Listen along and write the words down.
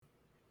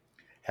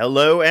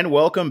Hello and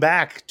welcome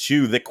back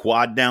to the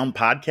Quad Down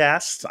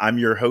Podcast. I'm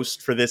your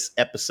host for this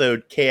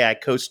episode, Ki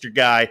Coaster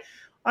Guy.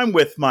 I'm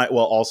with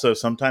also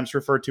sometimes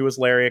referred to as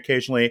Larry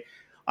occasionally.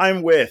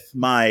 I'm with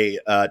my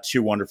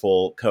two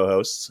wonderful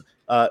co-hosts,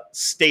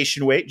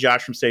 Station Weight,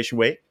 Josh from Station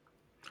Weight.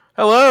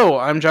 Hello,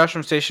 I'm Josh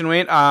from Station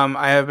Weight.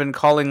 I have been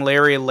calling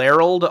Larry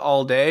Larold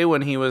all day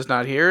when he was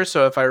not here,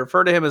 so if I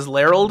refer to him as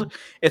Larold,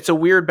 it's a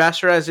weird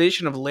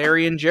bastardization of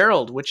Larry and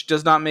Gerald, which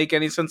does not make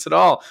any sense at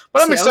all.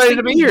 But I'm excited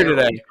to be here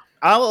today.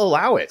 I'll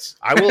allow it.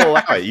 I will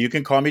allow it. You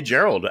can call me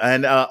Gerald.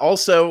 And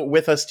also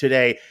with us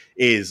today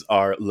is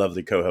our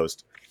lovely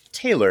co-host,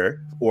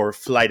 Taylor, or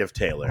Flight of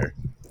Taylor.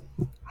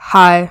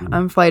 Hi,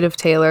 I'm Flight of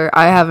Taylor.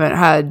 I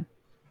haven't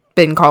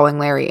been calling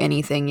Larry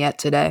anything yet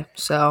today,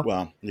 so...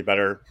 Well, you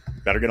better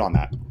get on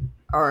that.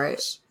 All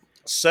right.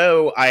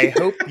 So I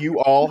hope you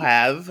all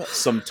have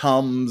some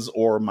Tums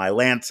or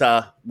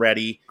Mylanta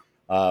ready.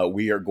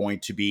 We are going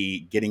to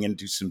be getting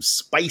into some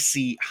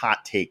spicy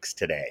hot takes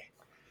today.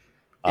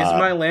 Is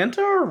Mylanta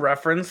a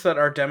reference that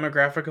our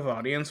demographic of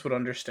audience would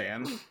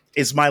understand?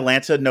 Is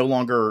Mylanta no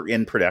longer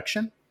in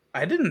production?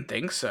 I didn't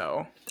think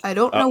so. I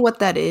don't know what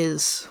that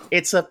is.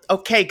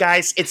 Okay,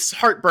 guys, it's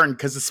heartburn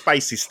because of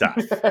spicy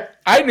stuff.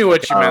 I knew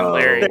what you meant,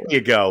 Larry. There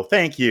you go.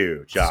 Thank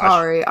you, Josh.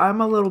 Sorry,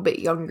 I'm a little bit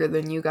younger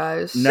than you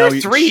guys. No,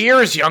 you're 3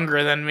 years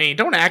younger than me.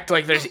 Don't act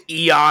like there's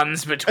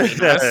eons between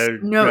us.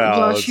 No,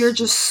 Josh, you're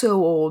just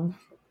so old.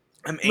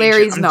 I'm ancient.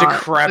 Larry's I'm not,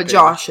 decrepit. but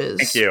Josh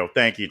is.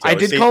 Thank you, Taylor. I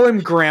did call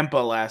him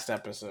Grandpa last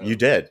episode. You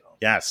did,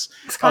 yes.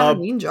 It's kind of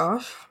mean,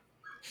 Josh.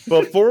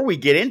 Before we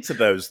get into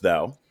those,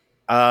 though,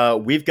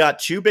 we've got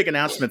two big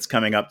announcements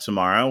coming up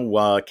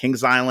tomorrow,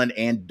 Kings Island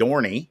and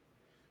Dorney.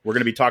 We're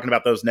going to be talking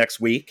about those next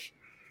week.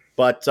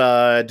 But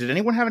did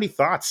anyone have any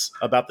thoughts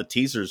about the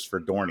teasers for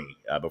Dorney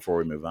before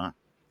we move on?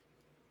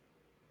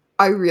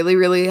 I really,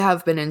 really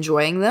have been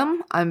enjoying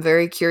them. I'm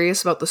very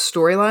curious about the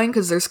storyline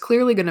because there's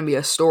clearly going to be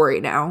a story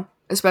now.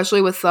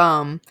 Especially with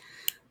the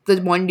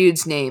one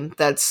dude's name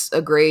that's a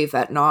grave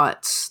at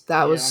Knott's.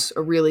 That was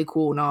a really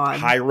cool nod.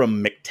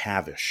 Hiram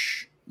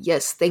McTavish.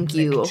 Yes, thank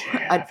you.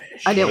 I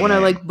didn't want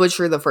to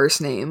butcher the first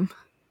name.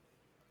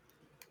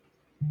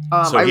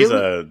 So he's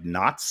a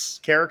Knott's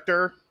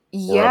character?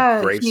 Yeah. Or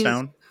a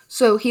gravestone?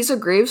 He's a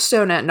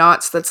gravestone at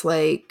Knott's that's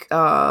you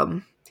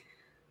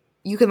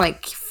can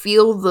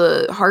feel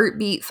the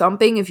heartbeat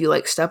thumping if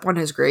you step on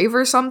his grave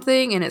or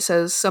something, and it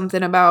says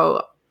something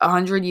about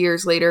 100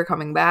 years later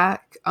coming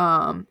back.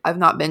 I've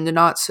not been to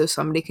Knott's, so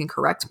somebody can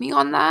correct me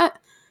on that.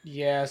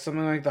 Yeah,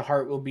 something like the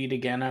heart will beat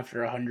again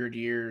after 100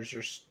 years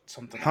or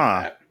something like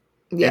that.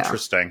 Yeah.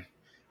 Interesting.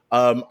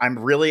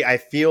 I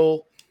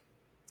feel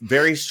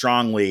very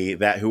strongly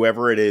that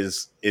whoever it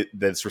is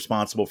that's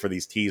responsible for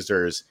these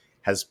teasers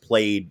has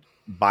played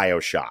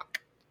BioShock.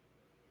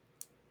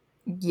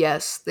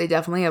 Yes, they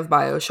definitely have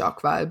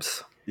BioShock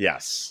vibes.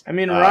 Yes. I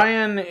mean,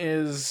 Ryan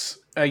is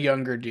a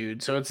younger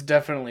dude, so it's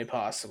definitely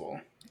possible.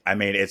 I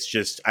mean,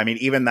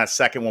 even that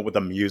second one with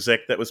the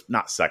music that was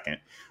not second.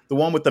 The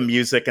one with the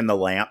music and the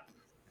lamp.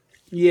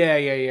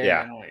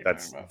 Yeah.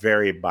 That's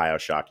very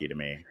BioShocky to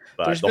me.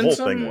 But There's the whole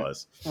thing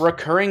was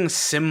recurring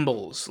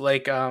symbols, I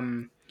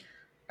don't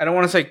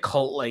want to say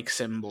cult-like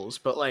symbols,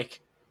 but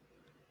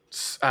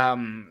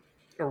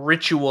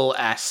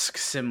ritual-esque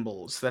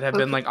symbols that have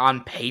been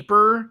on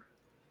paper.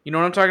 You know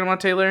what I'm talking about,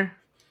 Taylor?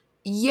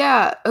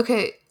 Yeah.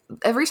 Okay.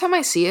 Every time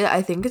I see it,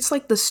 I think it's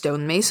the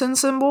stonemason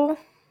symbol.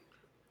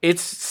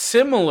 It's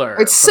similar.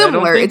 It's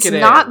similar. It's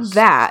not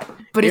that,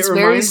 but it's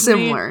very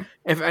similar.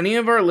 If any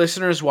of our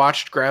listeners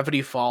watched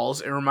Gravity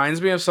Falls, it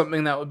reminds me of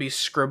something that would be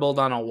scribbled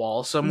on a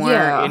wall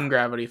somewhere in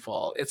Gravity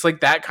Falls. It's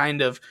that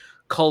kind of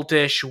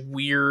cultish,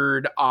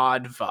 weird,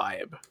 odd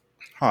vibe.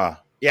 Huh.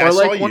 Yeah,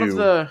 or one of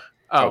the...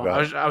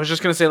 I was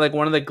just going to say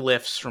one of the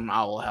glyphs from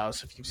Owl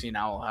House, if you've seen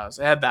Owl House.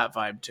 It had that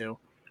vibe too.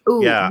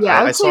 Ooh, yeah,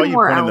 I saw you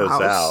pointing those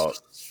out.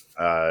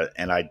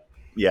 And I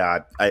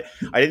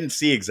didn't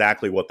see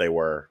exactly what they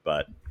were,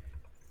 but...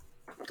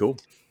 Cool.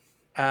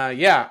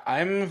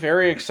 I'm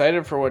very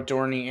excited for what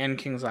Dorney and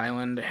Kings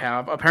Island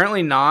have.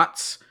 Apparently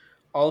Knott's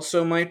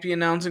also might be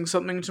announcing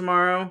something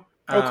tomorrow.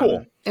 Oh,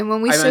 cool. And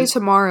when we say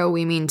tomorrow,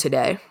 we mean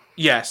today.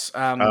 Yes.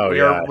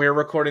 We're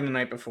recording the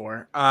night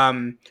before.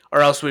 Or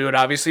else we would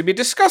obviously be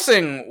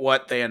discussing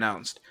what they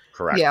announced.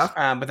 Correct.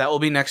 Yeah. But that will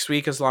be next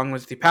week, as long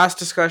as the pass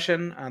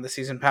discussion, the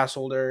season pass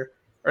holder,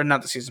 or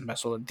not the season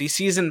pass holder, the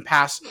season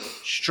pass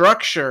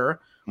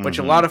structure, which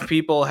a lot of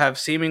people have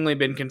seemingly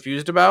been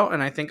confused about,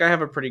 and I think I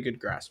have a pretty good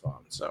grasp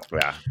on. So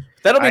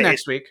that'll be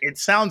next week. It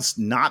sounds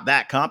not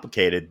that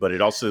complicated, but it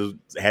also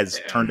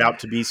has turned out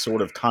to be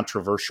sort of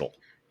controversial.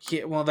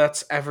 Yeah, well,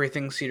 that's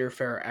everything Cedar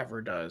Fair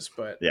ever does.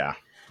 But yeah.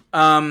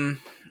 What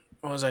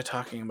was I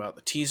talking about?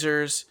 The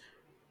teasers.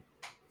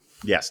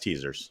 Yes,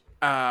 teasers.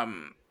 I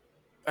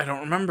don't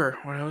remember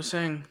what I was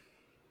saying.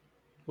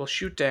 Well,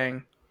 shoot,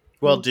 dang.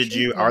 Well,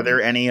 are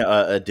there any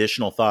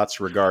additional thoughts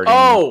regarding?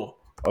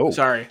 Oh,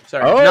 sorry.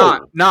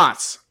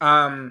 Knott's.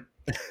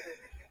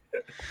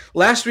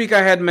 Last week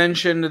I had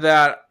mentioned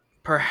that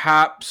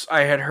perhaps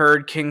I had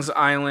heard Kings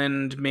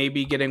Island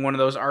maybe getting one of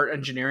those art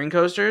engineering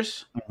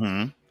coasters.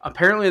 Hmm.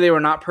 Apparently, they were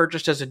not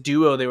purchased as a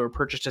duo; they were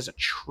purchased as a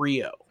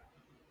trio.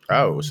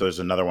 Oh, so there's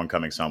another one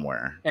coming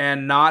somewhere.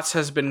 And Knott's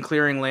has been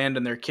clearing land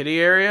in their kiddie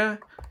area,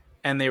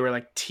 and they were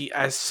like,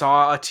 I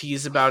saw a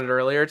tease about it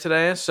earlier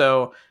today,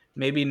 so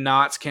maybe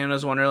Knott's,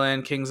 Canada's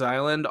Wonderland, Kings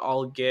Island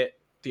all get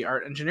the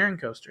art engineering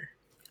coaster.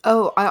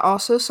 Oh, I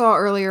also saw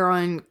earlier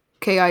on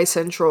KI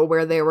Central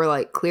where they were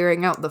like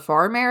clearing out the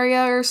farm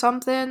area or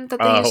something that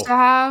they used to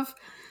have.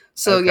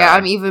 So Okay. yeah,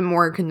 I'm even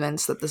more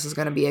convinced that this is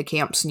going to be a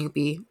Camp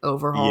Snoopy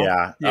overhaul.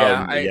 Yeah.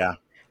 Yeah,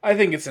 I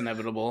think it's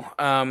inevitable.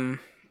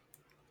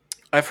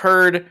 I've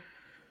heard,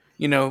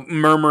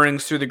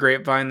 murmurings through the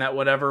grapevine that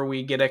whatever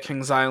we get at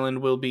Kings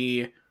Island will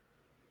be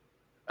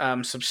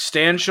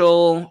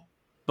substantial,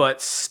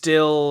 but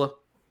still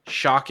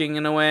shocking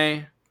in a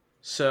way.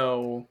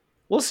 So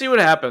we'll see what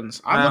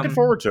happens. I'm looking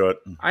forward to it.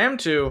 I am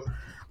too.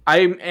 I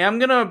am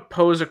going to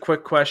pose a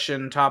quick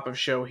question top of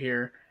show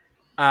here.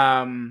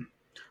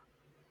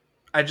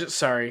 I just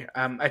saw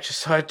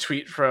a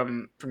tweet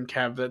from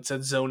Kev that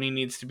said Zoni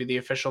needs to be the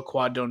official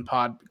Quad Down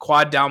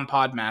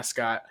Pod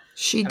mascot.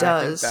 She and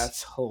does. I think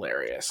that's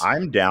hilarious.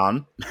 I'm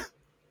down.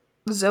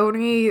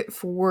 Zoni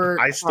for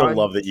I still Quad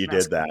love that you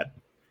mascot. did that.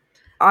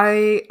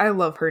 I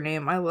love her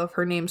name. I love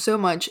her name so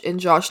much, and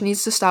Josh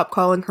needs to stop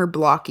calling her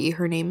Blocky.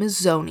 Her name is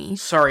Zoni.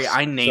 Sorry,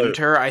 I named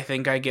her. I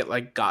think I get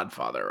like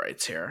Godfather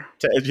rights here.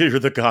 You're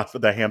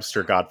the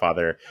hamster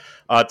godfather.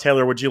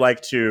 Taylor, would you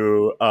like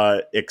to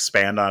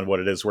expand on what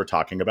it is we're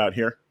talking about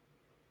here?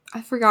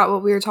 I forgot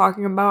what we were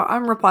talking about.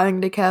 I'm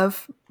replying to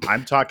Kev.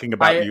 I'm talking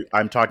about you.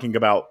 I'm talking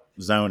about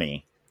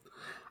Zoni.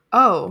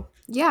 Oh,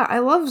 yeah, I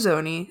love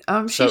Zoni.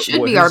 She So,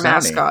 should be our who's Zoni?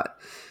 mascot.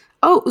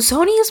 Oh,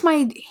 Zoni is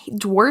my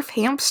dwarf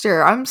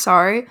hamster. I'm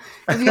sorry.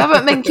 If you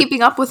haven't been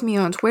keeping up with me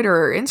on Twitter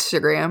or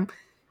Instagram,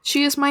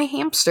 she is my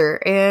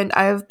hamster, and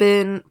I've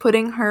been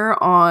putting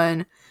her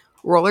on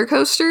roller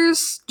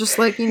coasters, just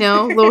like, little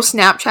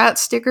Snapchat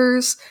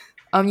stickers.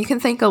 You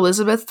can thank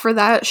Elizabeth for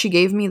that. She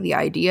gave me the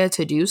idea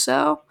to do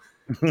so.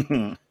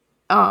 No,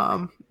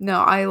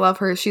 I love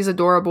her. She's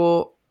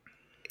adorable.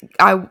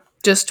 I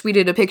just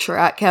tweeted a picture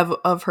at Kev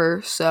of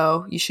her,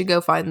 so you should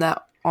go find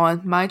that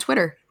on my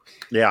Twitter.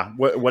 Yeah.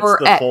 What's Or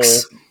the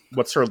X.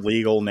 what's her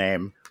legal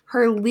name?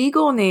 Her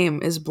legal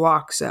name is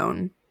Block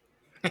Zone.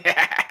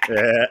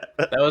 That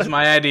was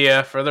my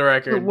idea, for the It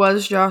record.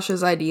 was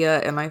Josh's idea,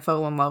 and I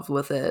fell in love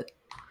with it.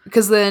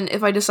 Because then,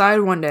 if I decide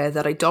one day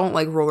that I don't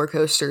like roller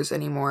coasters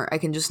anymore, I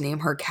can just name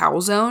her Cow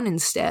Zone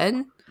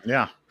instead.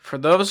 Yeah. For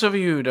those of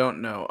you who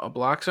don't know, a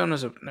block zone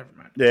is a... Never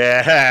mind.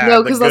 Yeah.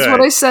 No, because that's what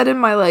I said in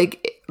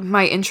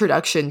my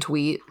introduction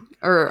tweet.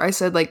 Or I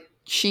said,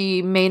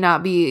 she may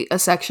not be a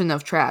section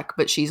of track,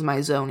 but she's my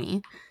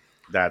Zoni.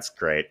 That's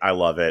great. I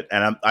love it.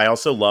 And I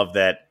also love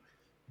that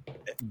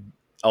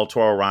El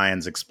Toro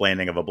Ryan's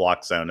explaining of a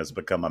block zone has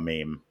become a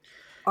meme.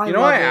 I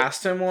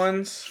asked him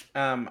once,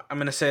 I'm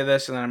going to say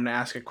this and then I'm going to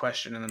ask a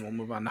question and then we'll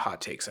move on to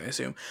hot takes, I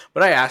assume.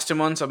 But I asked him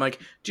once, I'm like,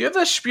 do you have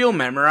that spiel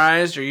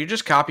memorized or you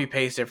just copy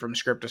paste it from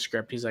script to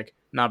script? He's like,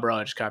 nah, bro,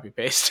 I just copy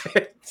paste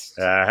it.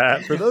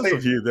 For those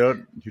of you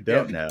who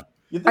don't know.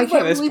 I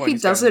can't believe he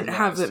doesn't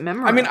have it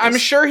memorized. I mean, I'm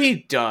sure he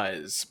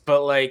does,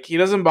 but he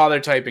doesn't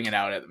bother typing it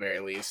out at the very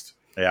least.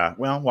 Yeah,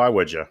 well, why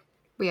would you?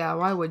 Yeah,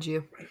 why would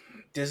you?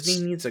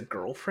 Disney needs a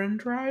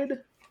girlfriend ride?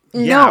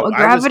 Yeah, No, a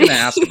I was Gravity. going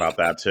to ask about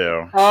that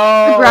too.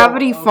 Oh,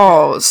 Gravity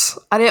Falls.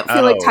 I didn't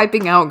feel like Oh.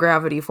 typing out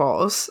Gravity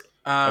Falls.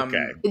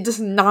 Okay. It does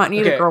not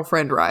need Okay. a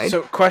girlfriend ride.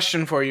 So,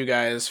 question for you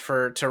guys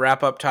to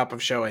wrap up top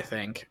of show, I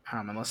think,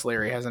 unless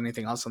Larry has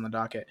anything else on the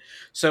docket.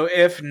 So,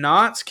 if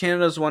Knott's,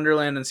 Canada's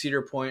Wonderland, and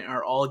Cedar Point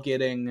are all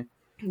getting the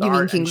you mean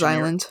art Kings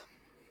engineer- Island,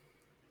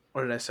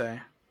 What did I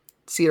say?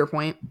 Cedar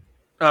Point.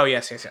 Oh,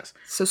 yes.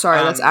 So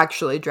sorry, that's Um,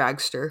 actually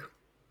Dragster.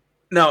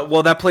 No,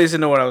 well, that plays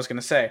into what I was going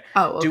to say.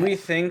 Oh, okay. Do we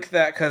think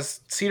that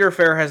because Cedar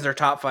Fair has their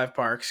top 5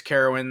 parks,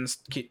 Carowinds,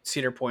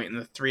 Cedar Point, and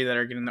the 3 that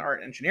are getting the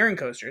art engineering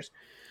coasters,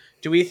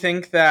 do we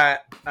think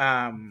that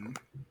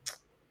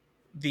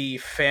the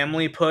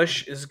family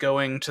push is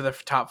going to the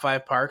top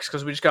 5 parks?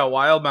 Because we just got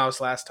Wild Mouse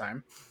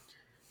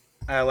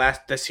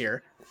this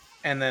year,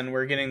 and then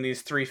we're getting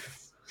these 3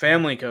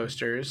 family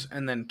coasters,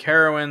 and then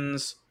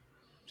Carowinds.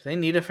 Do they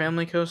need a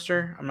family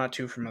coaster? I'm not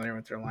too familiar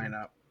with their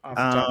lineup off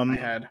the top of my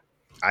head.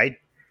 I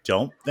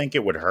don't think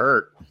it would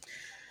hurt.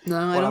 No,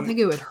 I don't think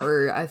it would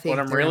hurt. I think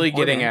What I'm they're really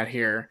getting important. at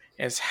here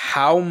is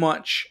how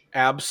much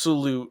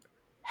absolute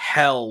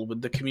hell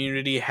would the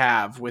community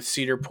have with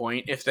Cedar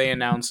Point if they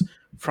announce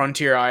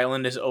Frontier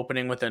Island is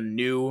opening with a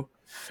new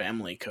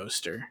family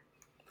coaster?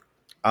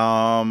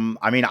 I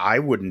mean, I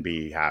wouldn't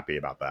be happy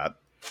about that.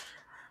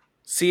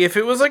 See, if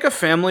it was like a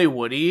family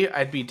Woody,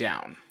 I'd be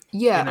down.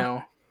 Yeah, You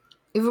know,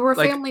 if it were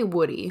like- Family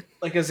Woody.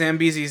 like a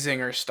Zambezi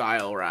Zinger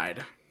style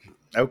ride.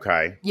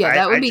 Okay. Yeah,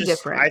 that would be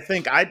different. I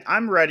think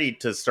I'm ready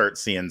to start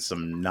seeing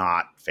some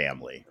not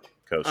family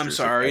coasters. I'm if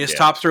sorry, I is can.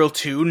 Top Thrill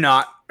 2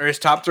 is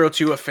Top Thrill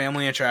 2 a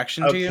family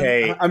attraction to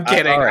Okay, you? I'm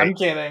kidding. all right. I'm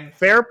kidding.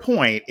 Fair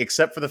point,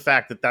 except for the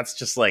fact that that's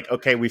just like,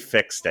 okay, we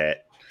fixed it.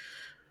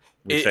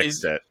 We It fixed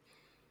is- it.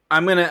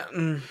 I'm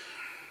gonna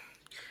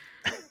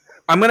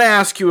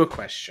ask you a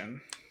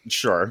question.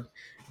 Sure.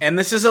 And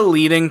this is a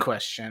leading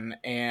question,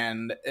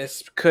 and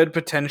this could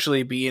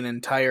potentially be an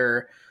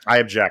entire I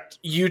object.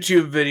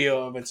 YouTube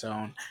video of its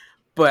own.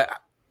 But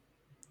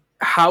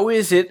how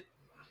is it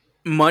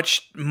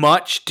much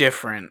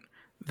different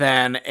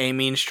than A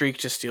Mean Streak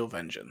to Steel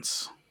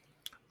Vengeance?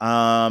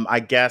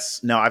 I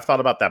guess no. I've thought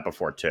about that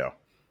before too.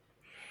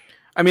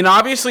 I mean,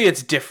 obviously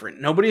it's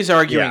different. Nobody's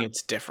arguing Yeah.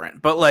 it's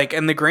different. But like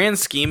in the grand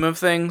scheme of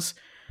things,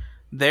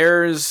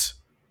 there's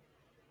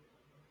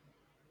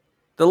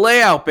the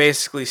layout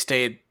basically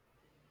stayed,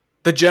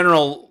 the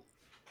general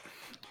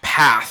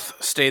path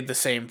stayed the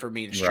same for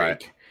Mean Streak.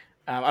 Right.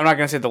 I'm not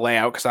going to say the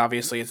layout because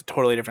obviously it's a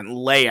totally different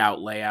layout.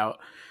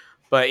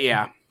 But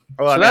yeah.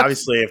 Well, So I mean, that's-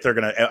 obviously, if they're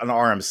gonna, an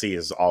RMC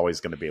is always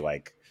going to be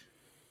like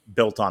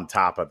built on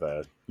top of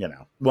the,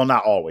 well,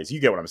 not always. You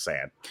get what I'm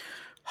saying.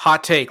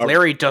 Hot take. Oh.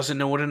 Larry doesn't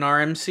know what an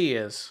RMC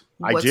is.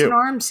 I What's do. an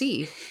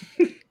RMC?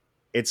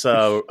 It's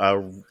a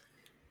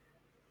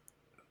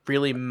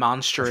Really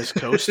monstrous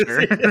coaster.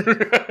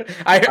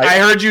 I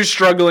heard you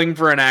struggling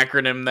for an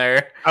acronym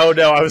there. oh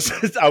no, I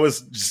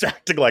was just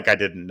acting like I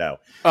didn't know.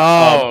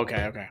 Oh,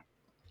 okay.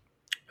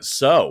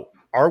 So,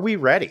 are we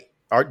ready?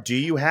 Do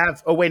you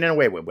have? Oh wait, no,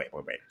 wait.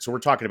 So we're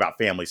talking about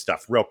family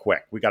stuff real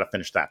quick. We got to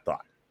finish that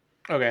thought.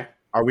 Okay.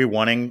 Are we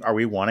wanting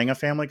a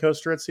family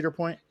coaster at Cedar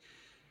Point?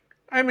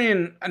 I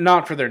mean,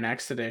 not for their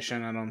next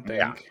edition, I don't think.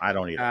 Yeah, I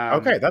don't either. Um,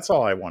 Okay, that's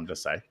all I wanted to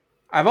say.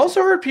 I've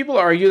also heard people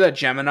argue that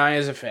Gemini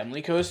is a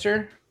family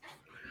coaster.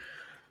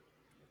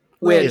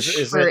 Which,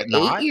 Is For it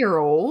not?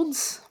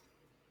 8-year-olds.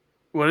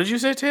 what did you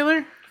say,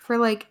 Taylor? For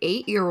like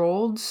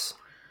 8-year-olds.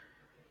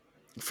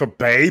 For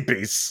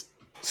babies.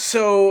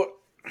 So,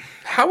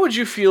 how would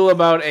you feel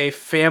about a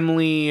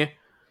family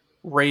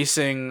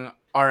racing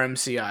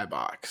RMCI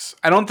box?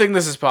 I don't think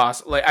this is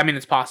possible. Like, I mean,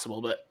 it's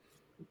possible, but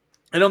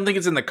I don't think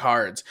it's in the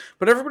cards.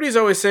 But everybody's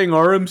always saying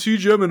RMC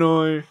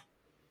Gemini.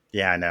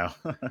 Yeah, I know.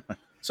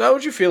 So, how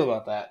would you feel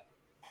about that?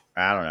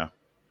 I don't know.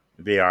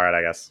 It'd be all right,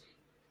 I guess.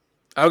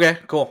 Okay,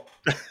 cool.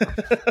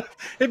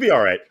 It'd be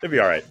all right.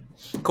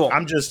 Cool.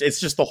 It's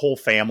just the whole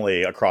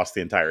family across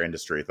the entire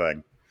industry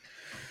thing.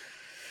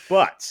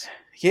 But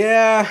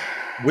Yeah,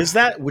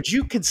 would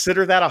you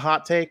consider that a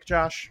hot take,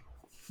 Josh?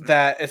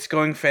 that it's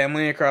going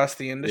family across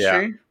the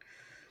industry.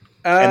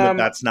 And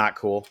that's not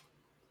cool.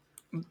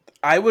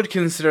 I would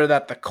consider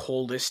that the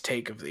coldest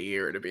take of the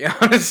year, to be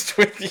honest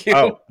with you.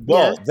 Oh,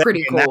 well, it's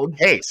pretty in cold. that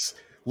case,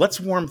 let's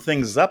warm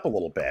things up a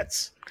little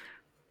bit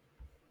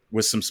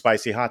with some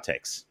spicy hot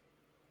takes.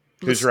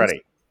 Who's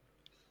ready?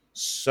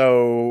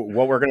 So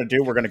what we're going to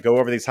do, we're going to go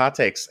over these hot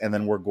takes, and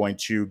then we're going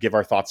to give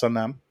our thoughts on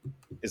them.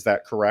 Is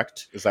that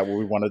correct? Is that what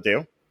we want to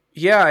do?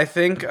 Yeah, I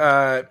think.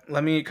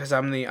 Because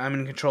I'm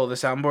in control of the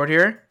soundboard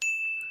here.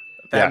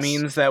 That Yes.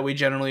 means that we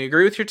generally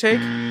agree with your take.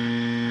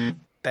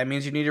 That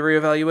means you need to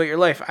reevaluate your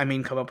life. I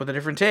mean, come up with a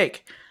different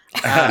take.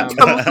 Come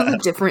up with a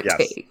different Yes.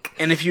 take.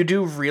 And if you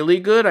do really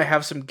good, I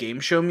have some game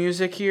show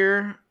music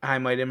here. I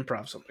might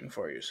improv something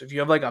for you. So if you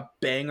have like a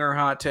banger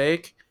hot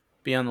take,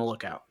 be on the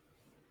lookout.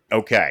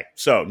 Okay,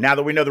 so now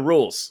that we know the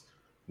rules,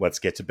 let's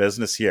get to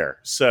business here.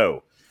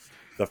 So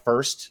the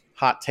first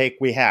hot take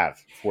we have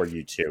for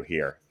you two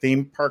here,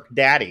 Theme Park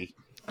Daddy.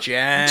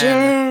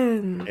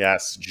 Jen.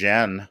 Yes,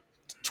 Jen.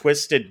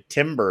 Twisted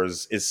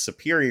Timbers is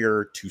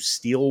superior to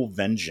Steel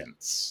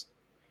Vengeance.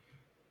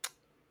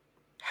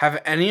 Have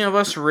any of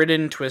us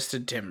ridden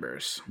Twisted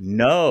Timbers?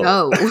 No.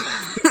 No.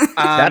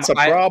 That's a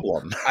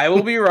problem. I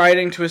will be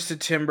riding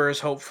Twisted Timbers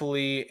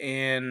hopefully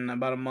in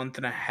about a month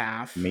and a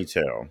half. Me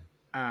too.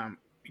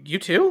 You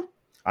too?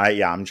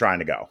 I'm trying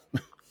to go.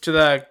 To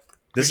the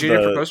This is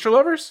Virginia the- for Coaster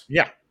Lovers?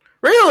 Yeah.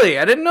 Really?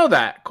 I didn't know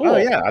that. Cool. Oh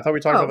yeah, I thought we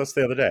talked Oh. about this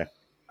the other day.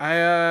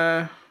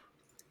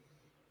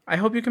 I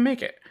hope you can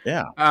make it.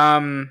 Yeah.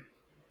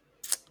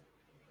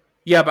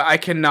 Yeah, but I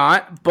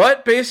cannot.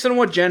 But based on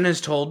what Jen has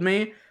told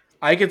me,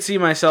 I could see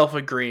myself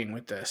agreeing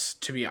with this,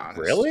 to be honest.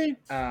 Really?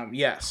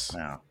 Yes.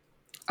 Yeah.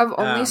 I've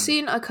only Um,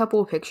 seen a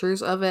couple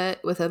pictures of it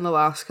within the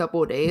last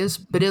couple of days,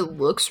 but it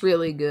looks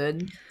really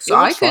good. So It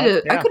I looks fun,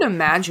 could yeah. I could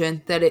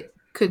imagine that it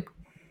could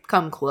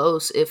come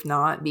close, if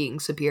not being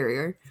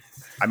superior.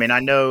 I mean, I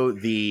know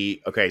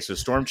so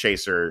Storm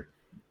Chaser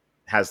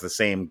has the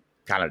same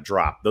kind of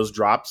drop. Those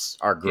drops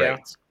are great. Yeah.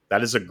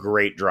 That is a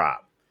great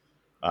drop.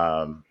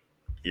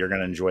 You're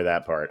going to enjoy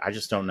that part. I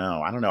just don't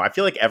know. I don't know. I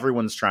feel like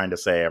everyone's trying to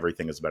say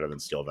everything is better than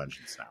Steel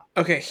Vengeance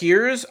now. Okay,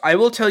 I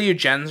will tell you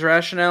Jen's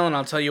rationale, and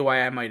I'll tell you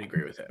why I might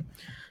agree with it.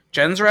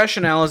 Jen's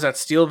rationale is that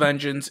Steel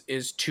Vengeance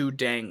is too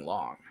dang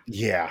long.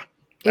 Yeah.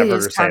 It I've heard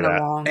is her say kind of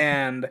that. long.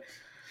 And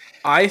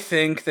I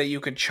think that you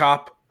could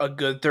chop a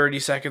good 30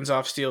 seconds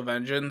off Steel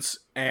Vengeance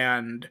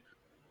and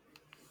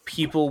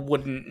people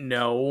wouldn't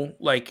know.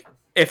 Like,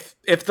 if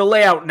the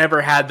layout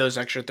never had those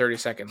extra 30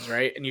 seconds,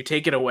 right? And you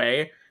take it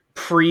away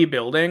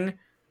pre-building,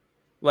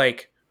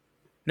 like,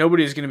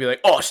 nobody's going to be like,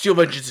 oh, Steel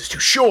Vengeance is too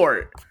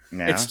short.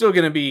 Yeah. It's still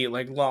going to be,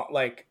 like, long,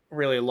 like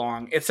really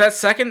long. It's that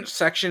second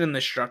section in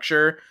the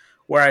structure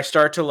where I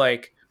start to,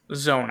 like,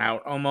 zone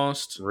out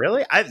almost.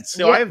 Really?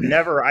 Yeah.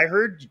 I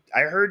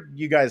heard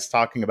you guys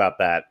talking about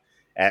that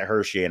at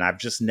Hershey, and I've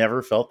just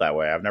never felt that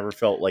way. I've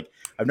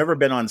never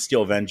been on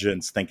Steel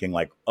Vengeance thinking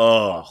like,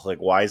 oh, like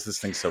why is this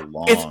thing so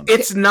long?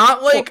 It's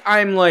not like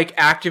I'm like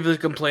actively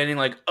complaining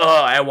like,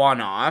 oh, I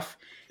want off.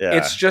 Yeah.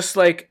 It's just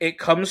like it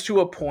comes to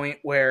a point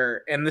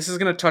where, and this is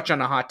going to touch on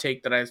a hot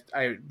take that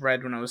I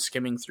read when I was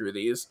skimming through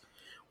these,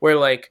 where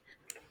like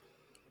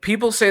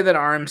people say that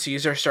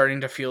RMCs are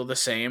starting to feel the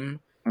same.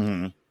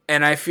 Mm-hmm.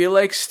 And I feel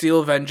like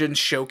Steel Vengeance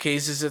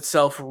showcases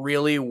itself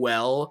really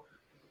well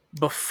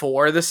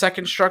before the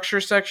second structure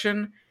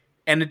section,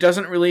 and it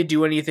doesn't really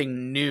do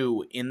anything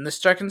new in the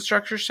second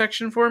structure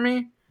section for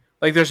me.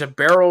 Like, there's a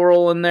barrel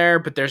roll in there,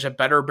 but there's a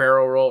better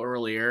barrel roll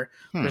earlier.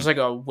 There's like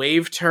a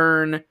wave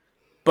turn,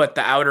 but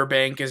the outer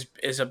bank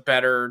is a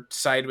better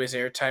sideways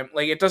airtime.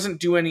 Like, it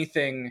doesn't do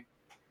anything.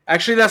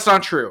 Actually, that's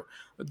not true.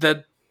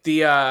 The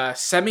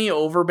semi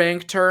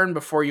overbank turn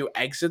before you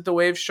exit the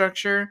wave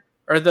structure,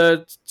 or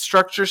the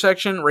structure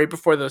section right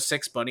before those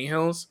 6 bunny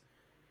hills,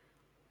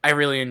 I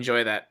really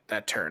enjoy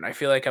that turn. I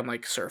feel like I'm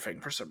like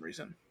surfing for some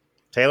reason.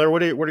 Taylor,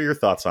 what are your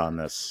thoughts on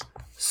this?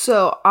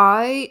 So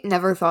I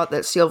never thought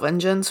that Steel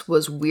Vengeance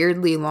was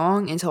weirdly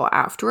long until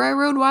after I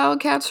rode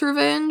Wildcat's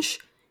Revenge.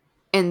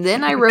 And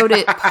then I wrote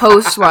it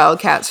post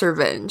Wildcat's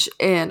Revenge.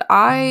 And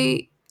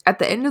at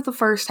the end of the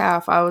first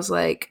half, I was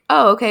like,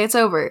 oh, okay, it's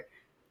over.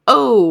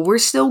 Oh, we're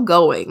still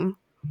going.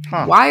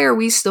 Huh. Why are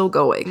we still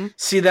going?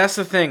 See, that's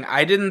the thing.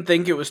 I didn't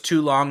think it was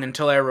too long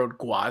until I rode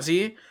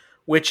Gwazi,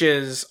 which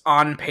is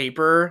on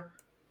paper,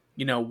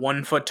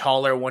 1 foot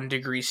taller, 1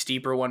 degree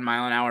steeper, 1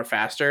 mile an hour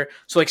faster.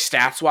 So like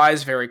stats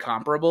wise, very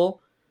comparable.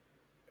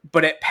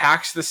 But it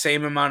packs the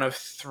same amount of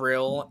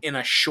thrill in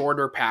a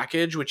shorter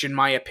package, which in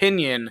my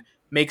opinion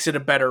makes it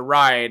a better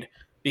ride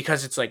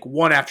because it's like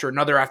one after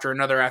another, after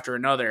another, after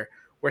another.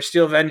 Where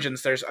Steel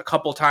Vengeance, there's a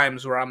couple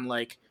times where I'm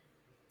like,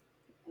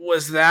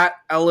 was that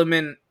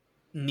element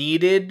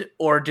needed,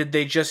 or did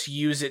they just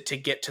use it to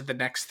get to the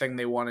next thing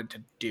they wanted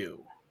to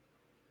do?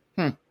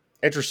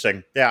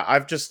 Interesting. Yeah,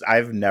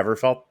 I've never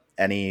felt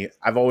any.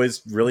 I've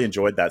always really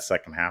enjoyed that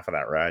second half of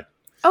that ride.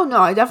 Oh no,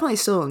 I definitely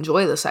still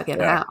enjoy the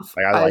second half.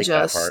 Like, I like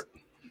that part.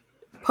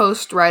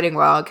 Post riding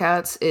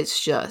Wildcats,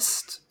 it's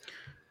just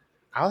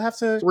I'll have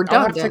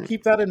to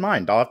keep that in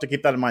mind. I'll have to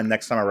keep that in mind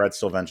next time I ride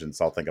Steel Vengeance.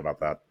 I'll think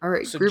about that. All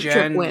right, So group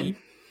trip win.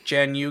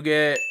 Jen, you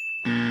get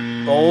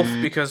both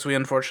because we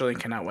unfortunately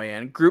cannot weigh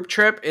in. Group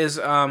trip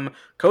is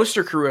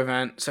Coaster Crew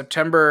event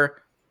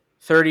September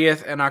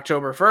 30th and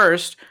October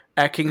 1st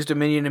at King's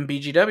Dominion and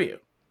BGW.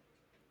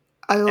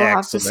 I will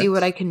have to see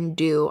what I can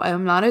do. I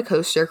am not a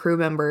Coaster Crew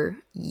member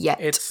yet.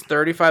 It's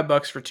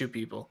 $35 for 2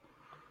 people.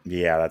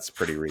 Yeah, that's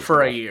pretty reasonable.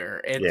 For a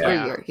year.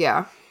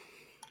 Yeah.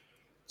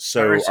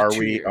 So are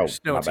we... Years?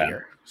 Oh, no, it's a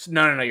year.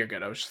 No, you're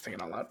good. I was just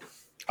thinking out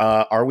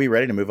loud. Are we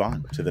ready to move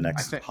on to the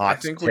next hot I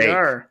think take? we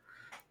are.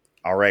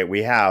 All right,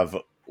 we have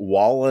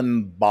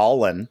Wallen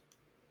Ballin.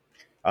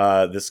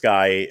 This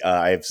guy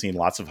I've seen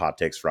lots of hot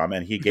takes from,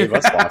 and he gave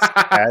us lots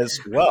as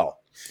well.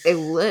 A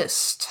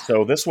list.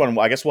 So this one,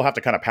 I guess we'll have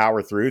to kind of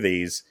power through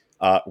these.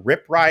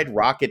 Rip Ride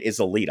Rocket is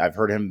elite. I've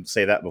heard him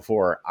say that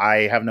before.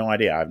 I have no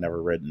idea. I've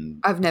never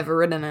ridden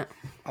it.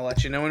 I'll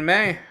let you know in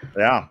May.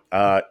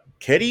 Yeah.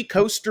 Kiddie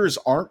coasters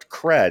aren't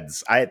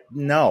creds. I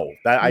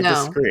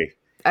disagree.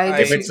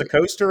 If it's a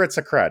coaster, it's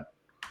a cred.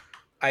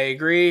 I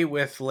agree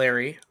with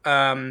Larry.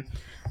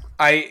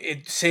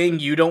 Saying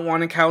you don't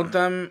want to count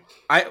them.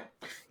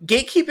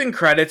 Gatekeeping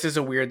credits is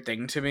a weird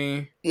thing to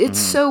me. It's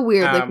so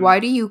weird. Like, why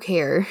do you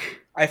care?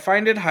 I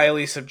find it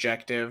highly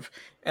subjective,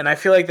 and I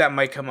feel like that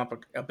might come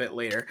up a bit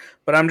later.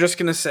 But I'm just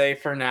gonna say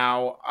for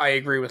now, I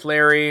agree with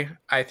Larry.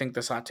 I think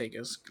this hot take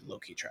is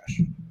low-key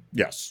trash.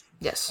 Yes.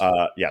 Yes.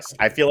 Yes.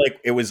 I feel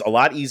like it was a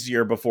lot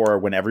easier before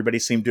when everybody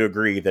seemed to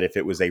agree that if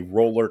it was a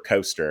roller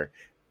coaster,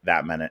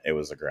 that meant it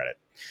was a credit.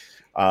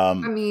 I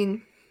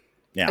mean,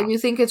 yeah. I do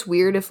think it's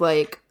weird if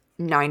like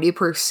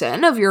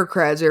 90% of your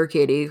creds are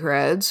kiddie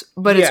creds,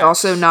 but it's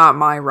also not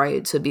my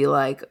right to be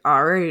like,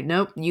 all right,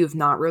 nope, you've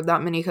not rode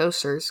that many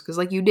coasters, because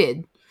like you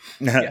did.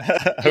 Okay.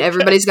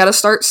 Everybody's got to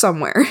start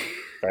somewhere.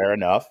 Fair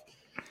enough.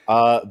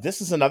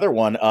 This is another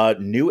one.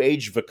 New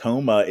Age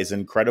Vekoma is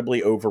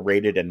incredibly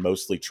overrated and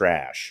mostly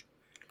trash.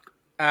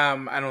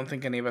 I don't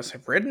think any of us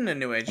have ridden a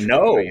New Age.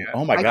 No. Yet.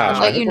 Oh my gosh.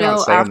 I'll let you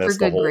know after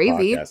Good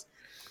Gravy.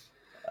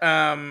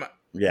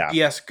 Yeah.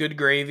 Yes, Good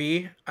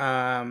Gravy.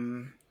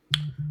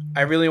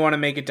 I really want to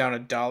make it down to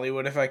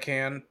Dollywood if I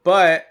can,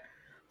 but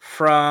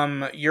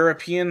from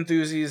European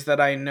enthusiasts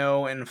that I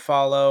know and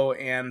follow,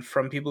 and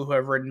from people who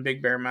have ridden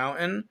Big Bear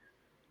Mountain,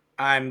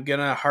 I'm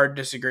gonna hard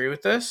disagree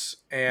with this,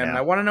 and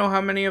I want to know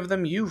how many of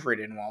them you've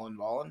ridden, Wallen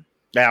Ballin.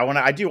 Yeah, I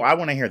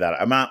want to hear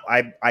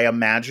that. I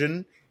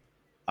imagine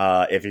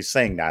if he's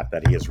saying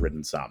that he has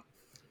ridden some.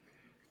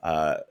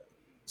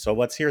 So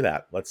let's hear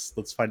that.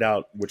 Let's find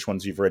out which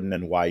ones you've ridden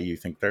and why you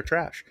think they're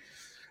trash.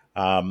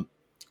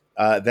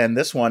 Then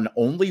this one,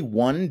 only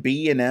one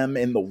B&M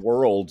in the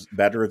world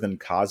better than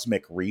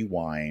Cosmic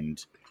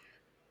Rewind.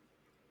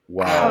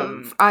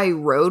 Well, I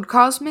rode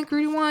Cosmic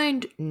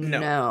Rewind?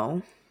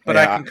 No. but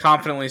I can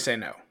confidently say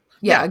no.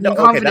 Yeah, I no,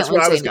 can okay, that's confidently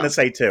what I was say going no. to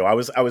say too.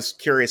 I was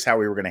curious how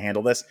we were going to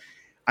handle this.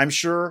 I'm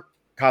sure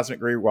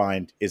Cosmic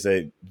Rewind is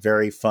a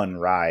very fun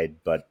ride,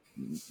 but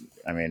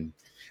I mean,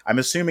 I'm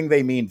assuming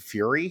they mean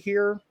Fury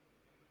here.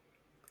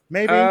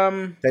 Maybe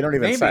they don't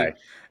even Maybe. say.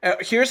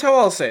 Here's how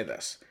I'll say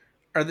this.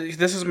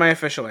 This is my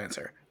official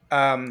answer.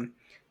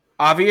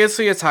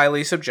 Obviously, it's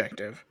highly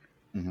subjective.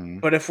 Hmm.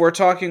 But if we're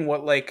talking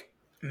what like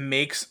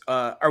makes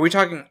are we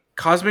talking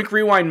Cosmic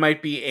Rewind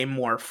might be a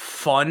more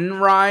fun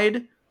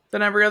ride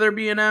than every other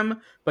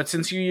B&M, but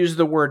since you use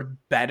the word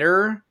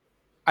better,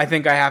 I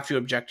think I have to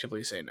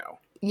objectively say no.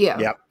 Yeah,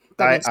 Yep,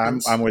 that makes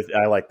sense. I'm with.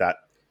 I like that.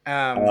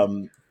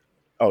 Um,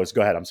 Oh,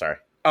 go ahead. I'm sorry.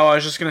 oh, I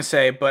was just gonna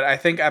say, but I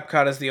think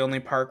Epcot is the only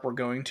park we're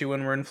going to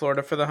when we're in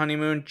Florida for the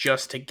honeymoon,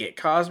 just to get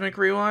Cosmic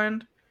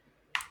Rewind,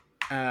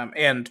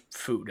 and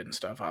food and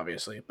stuff,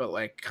 obviously. But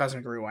like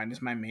Cosmic Rewind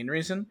is my main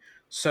reason.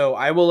 So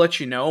I will let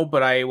you know,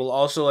 but I will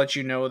also let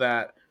you know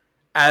that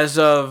as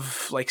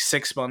of like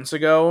 6 months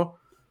ago,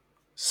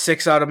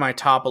 6 out of my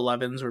top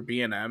 11s were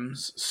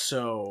B&Ms.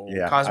 So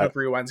Yeah, Cosmic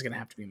Rewind's gonna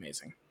have to be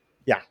amazing.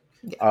 yeah.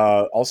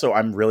 Also,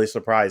 I'm really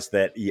surprised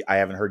that I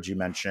haven't heard you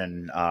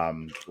mention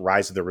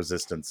Rise of the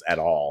Resistance at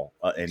all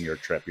in your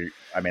trip.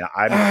 I mean,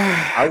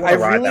 I want to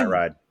ride that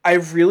ride. I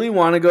really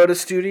want to go to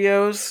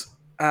Studios.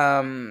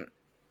 Are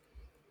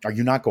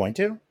you not going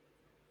to?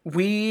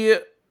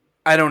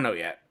 I don't know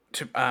yet.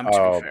 To be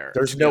fair,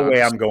 there's no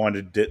way I'm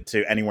going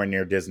to anywhere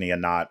near Disney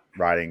and not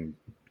riding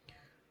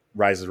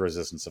Rise of the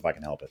Resistance if I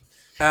can help it.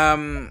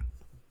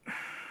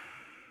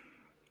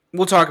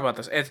 We'll talk about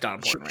this. It's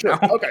not important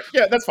right now. Okay,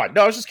 yeah, that's fine.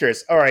 No, I was just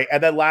curious. All right,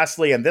 and then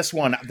lastly, and this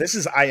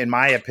is, in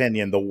my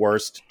opinion, the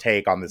worst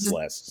take on this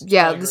list.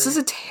 Yeah, this is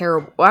a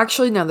terrible. Well,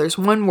 actually, no, there's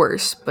one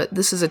worse, but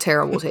this is a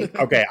terrible take.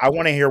 Okay, I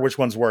want to hear which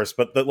one's worse,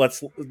 but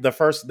the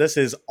first. This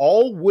is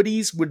all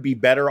Woodies would be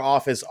better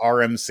off as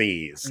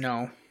RMCs.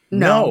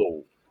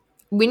 No.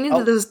 We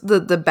needed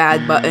the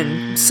bad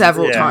button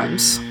several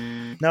times.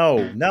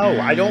 No,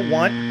 I don't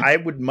want. I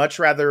would much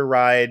rather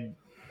ride.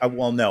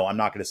 Well, no, I'm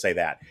not going to say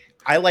that.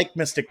 I like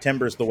Mystic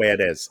Timbers the way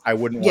it is. I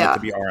wouldn't want it to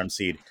be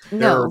RMC'd.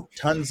 There are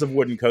tons of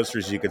wooden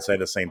coasters you could say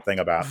the same thing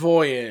about.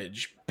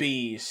 Voyage,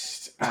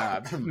 Beast,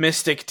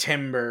 Mystic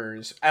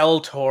Timbers, El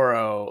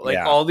Toro,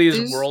 all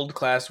these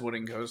world-class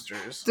wooden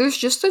coasters. There's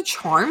just a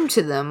charm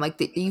to them, like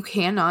that you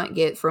cannot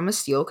get from a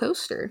steel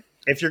coaster.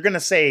 If you're gonna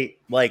say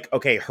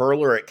okay,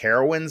 Hurler at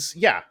Carowinds,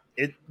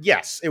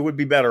 yes, it would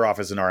be better off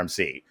as an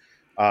RMC.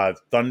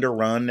 Thunder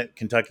Run at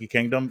Kentucky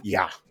Kingdom,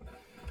 yeah,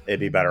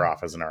 it'd be better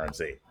off as an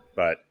RMC,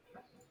 but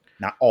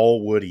not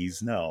all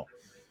Woodies, no.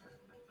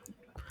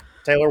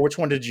 Taylor, which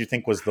one did you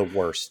think was the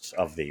worst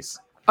of these?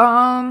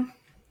 We'll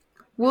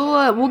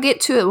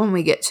get to it when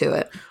we get to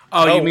it.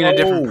 Oh, you mean a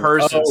different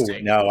person?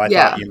 No, I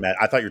thought you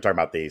were talking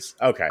about these.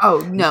 Okay. Oh,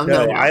 no.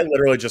 I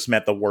literally just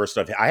meant the worst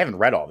of. I haven't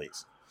read all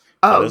these.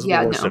 So this is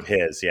the worst of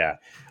his. Yeah.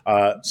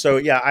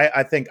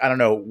 I think I don't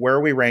know where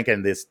are we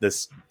ranking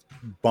this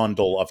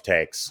bundle of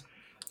takes.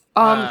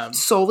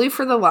 Solely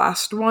for the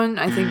last one,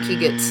 I think he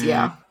gets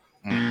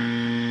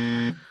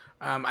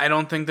I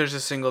don't think there's a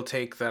single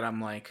take that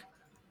I'm like,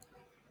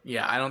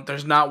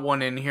 there's not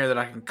one in here that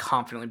I can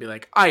confidently be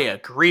like, I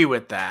agree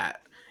with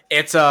that.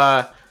 It's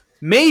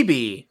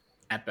maybe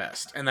at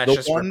best, and that's the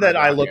just one that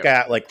I look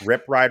at. Like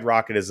Rip Ride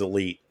Rocket is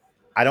elite.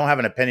 I don't have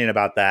an opinion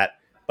about that,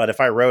 but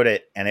if I wrote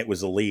it and it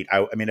was elite,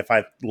 I mean, if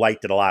I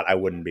liked it a lot, I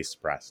wouldn't be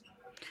surprised.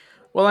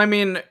 Well, I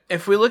mean,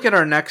 if we look at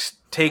our next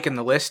take in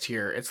the list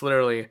here, it's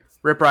literally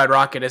Rip Ride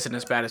Rocket isn't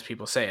as bad as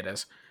people say it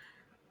is,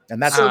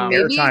 and that's a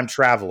Maritime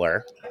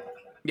Traveler.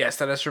 Yes,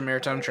 that is from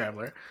Maritime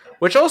Traveler,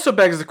 which also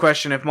begs the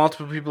question: if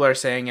multiple people are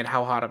saying it,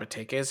 how hot of a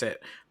take is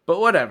it? But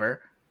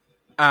whatever.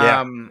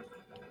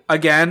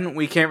 Again,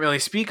 we can't really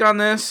speak on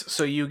this,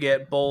 so you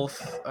get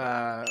both.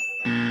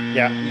 You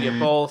get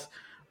both.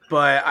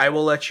 But I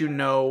will let you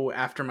know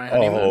after my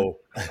honeymoon.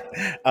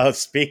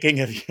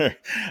 Speaking of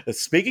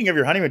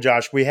your honeymoon,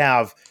 Josh, we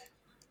have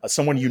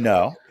someone you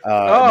know.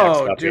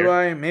 Do here.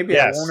 I? Maybe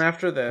I won't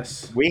after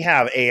this. We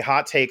have a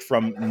hot take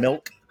from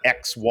Milk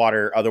X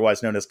Water,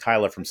 otherwise known as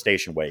Kyla from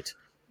Station Wait.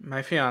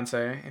 My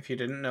fiance, if you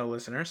didn't know,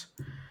 listeners.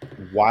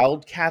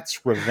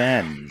 Wildcat's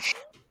Revenge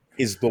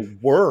is the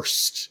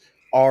worst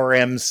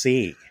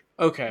RMC.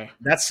 Okay.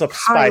 That's a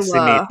spicy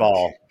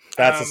meatball.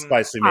 That's a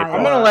spicy meatball.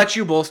 I'm going to let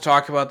you both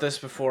talk about this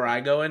before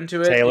I go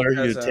into it. Taylor,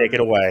 you take it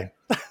away.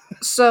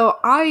 So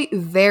I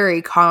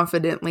very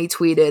confidently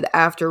tweeted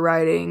after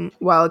writing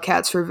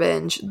Wildcat's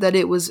Revenge that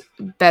it was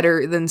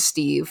better than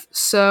Steve.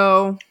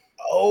 So...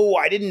 Oh,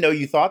 I didn't know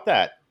you thought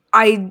that.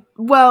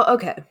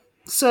 Okay.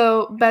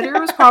 So better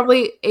was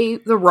probably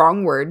the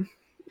wrong word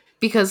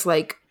because,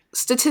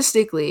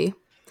 statistically,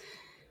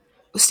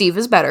 Steve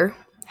is better.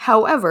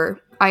 However,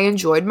 I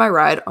enjoyed my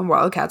ride on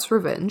Wildcat's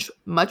Revenge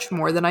much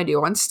more than I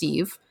do on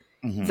Steve,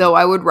 though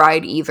I would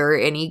ride either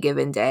any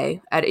given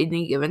day at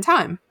any given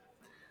time.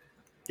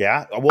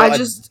 Yeah. Well,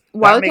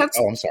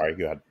 I'm sorry.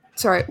 Go ahead.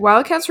 Sorry.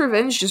 Wildcat's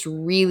Revenge just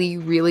really,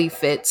 really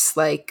fits,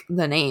 the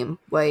name.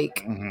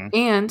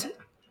 And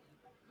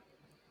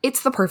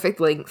it's the perfect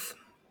length.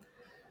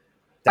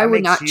 I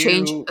would makes not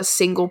change you- a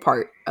single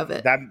part of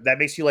it. That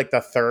makes you like the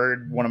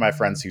third one of my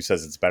friends who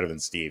says it's better than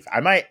Steve. I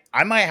might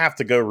have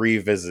to go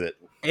revisit.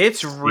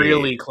 It's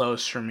really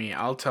close for me.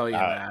 I'll tell you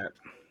Uh, that.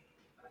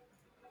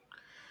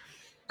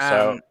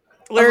 So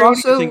Larry, what do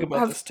you also think about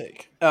have- this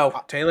take?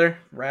 Oh, Taylor,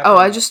 wrap Oh, it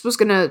I up. just was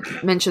gonna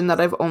mention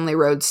that I've only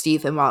rode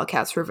Steve in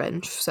Wildcats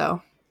Revenge.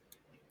 So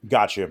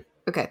got you.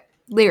 okay,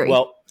 Leary.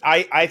 Well,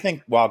 I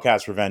think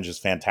Wildcats Revenge is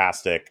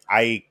fantastic.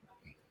 I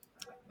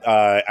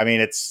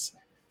mean it's.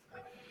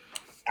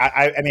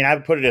 I mean, I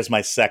would put it as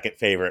my second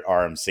favorite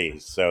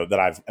RMC. So that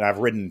I've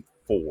ridden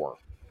 4,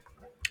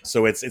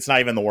 so it's not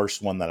even the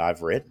worst one that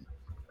I've ridden.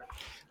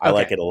 I Okay.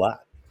 like it a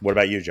lot. What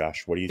about you,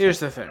 Josh? What do you Here's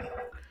think? the thing.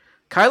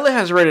 Kyla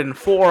has ridden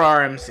 4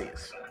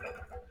 RMCs.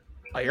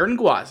 Iron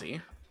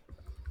Gwazi,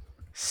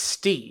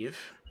 Steve,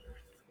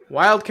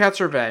 Wildcats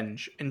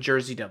Revenge, and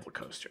Jersey Devil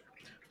Coaster.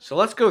 So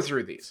let's go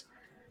through these.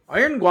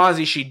 Iron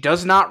Gwazi she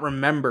does not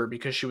remember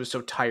because she was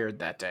so tired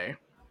that day.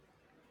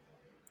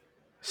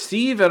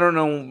 Steve, I don't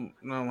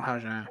know how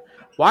to.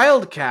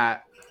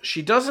 Wildcat,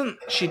 she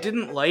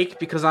didn't like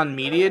because on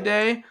media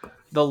day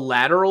the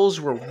laterals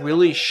were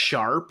really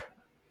sharp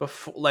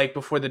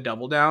before the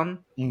double down.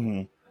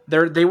 Mm-hmm.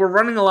 They were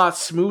running a lot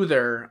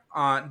smoother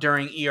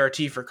during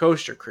ERT for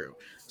Coaster Crew.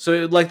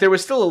 So like there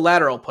was still a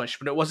lateral push,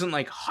 but it wasn't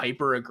like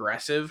hyper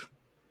aggressive.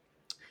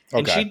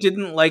 And Okay. she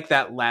didn't like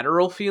that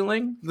lateral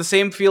feeling. The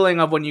same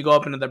feeling of when you go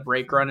up into the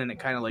brake run and it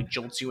kind of like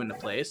jolts you into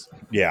place.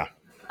 Yeah.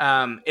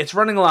 It's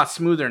running a lot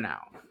smoother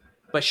now.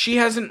 But she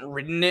hasn't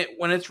ridden it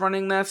when it's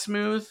running that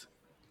smooth.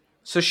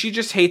 So she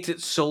just hates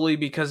it solely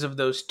because of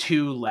those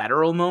 2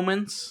 lateral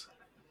moments.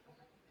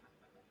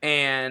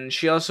 And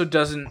she also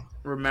doesn't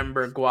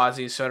remember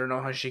Gwazi, so I don't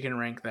know how she can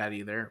rank that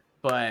either.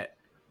 But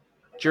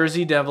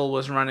Jersey Devil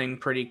was running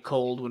pretty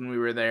cold when we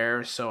were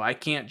there, so I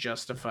can't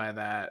justify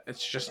that.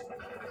 It's just...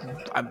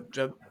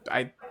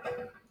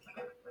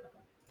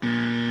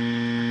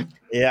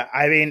 Yeah,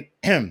 I mean,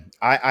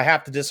 I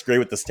have to disagree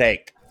with this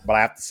take, but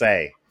I have to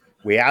say,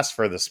 we asked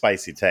for the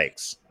spicy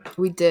takes,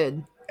 we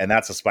did. and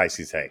that's a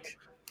spicy take.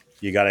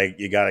 You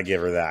gotta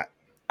give her that.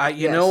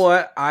 You Yes. know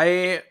what?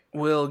 I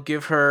will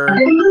give her...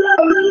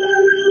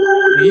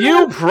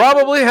 You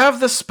probably have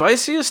the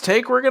spiciest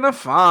take we're gonna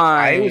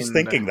find. I was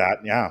thinking that.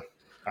 Yeah,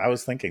 I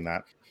was thinking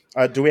that.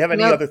 Do we have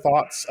any Nope. other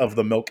thoughts of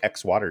the Milk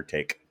X Water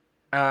take?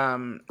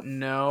 No.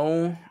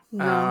 No.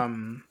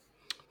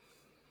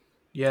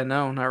 Yeah,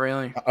 no, not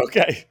really.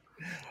 Okay.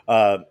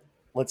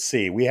 Let's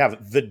see. We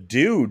have the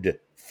Dude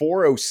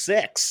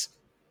 406.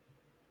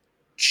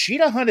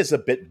 Cheetah Hunt is a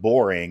bit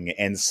boring,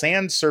 and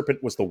Sand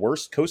Serpent was the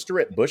worst coaster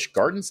at Busch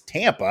Gardens,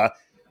 Tampa.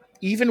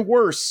 Even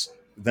worse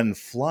than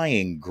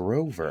Flying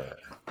Grover.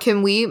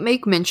 Can we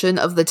make mention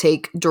of the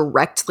take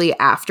directly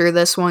after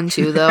this one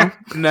too, though?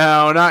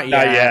 No, not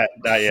yet.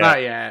 Not yet.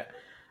 Not yet.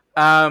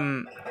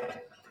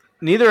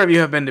 Neither of you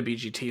have been to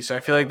BGT, so I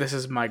feel like this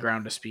is my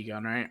ground to speak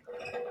on, right?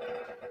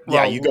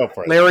 Yeah, you go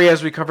for it. Larry,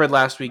 as we covered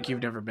last week,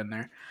 you've never been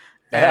there.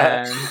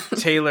 And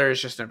Taylor has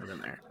just never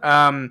been there.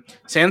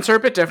 Sand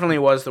Serpent definitely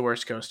was the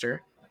worst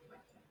coaster.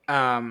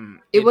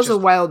 It was a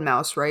wild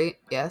mouse, right?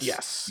 Yes.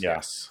 Yes. Yeah.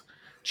 Yes.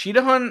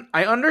 Cheetah Hunt,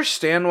 I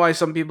understand why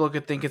some people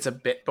could think it's a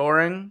bit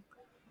boring.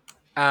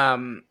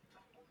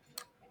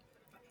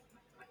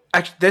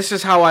 This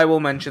is how I will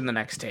mention the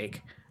next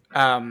take.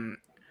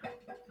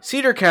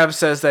 Cedar Kev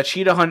says that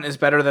Cheetah Hunt is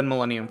better than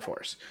Millennium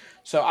Force.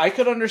 So I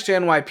could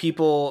understand why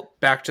people,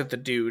 back to the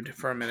Dude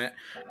for a minute,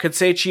 could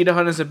say Cheetah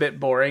Hunt is a bit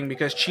boring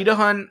because Cheetah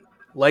Hunt,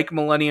 like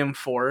Millennium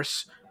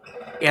Force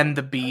and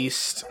the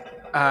Beast,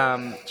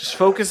 just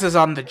focuses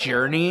on the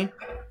journey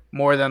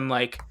more than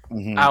like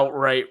Mhm.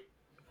 outright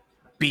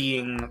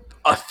being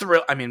a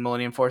thrill. I mean,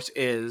 Millennium Force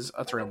is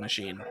a thrill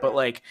machine, but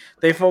like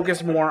they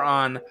focus more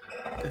on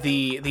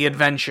the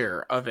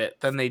adventure of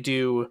it than they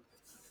do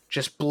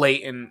just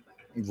blatant,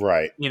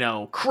 Right.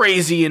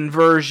 crazy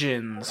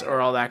inversions or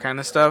all that kind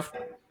of stuff.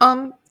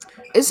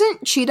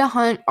 Isn't Cheetah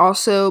Hunt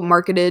also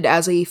marketed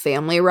as a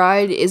family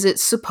ride? Is it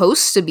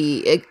supposed to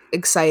be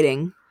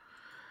exciting?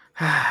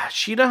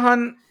 Cheetah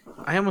Hunt,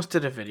 I almost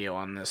did a video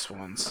on this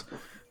once.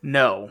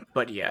 No,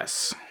 but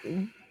yes.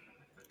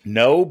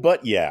 No,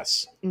 but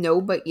yes. No,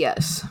 but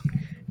yes.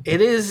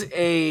 It is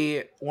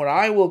what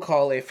I will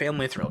call a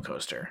family thrill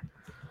coaster.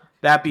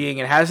 That being,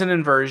 it has an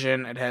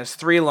inversion, it has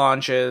 3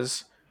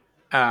 launches,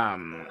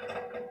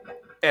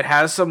 it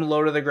has some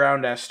low to the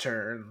ground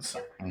S-turns,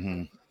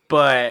 Mhm.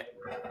 but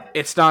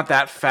it's not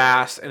that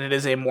fast, and it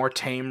is a more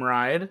tame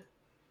ride.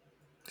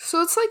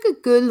 So it's like a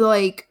good,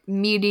 like,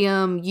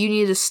 medium, you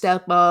need to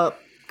step up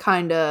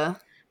kind of.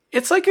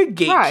 It's like a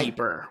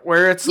Gatekeeper,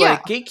 where it's Yeah.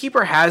 like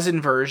Gatekeeper has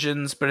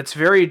inversions, but it's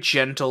very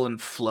gentle and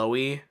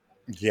flowy.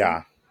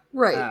 Yeah.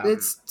 Right.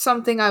 It's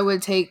something I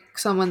would take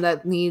someone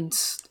that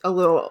needs a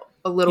little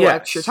Yes.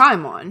 extra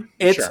time on.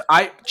 It's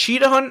Sure.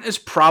 Cheetah Hunt is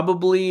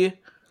probably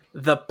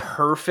the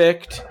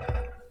perfect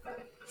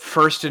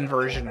first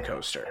inversion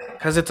coaster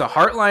because it's a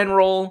Heartline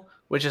roll,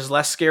 which is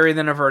less scary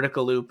than a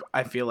vertical loop.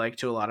 I feel like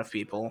to a lot of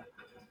people.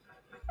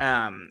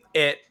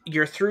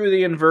 You're through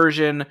the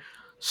inversion.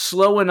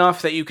 slow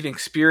enough that you can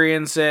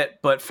experience it,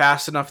 but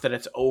fast enough that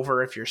it's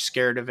over if you're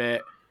scared of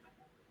it.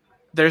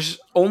 There's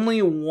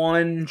only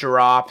one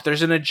drop.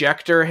 There's an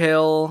ejector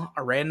hill,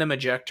 a random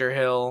ejector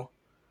hill.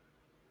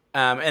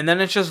 And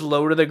then it's just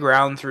low to the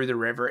ground through the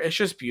river. It's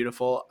just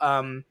beautiful.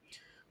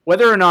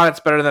 Whether or not it's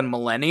better than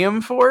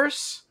Millennium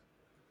Force,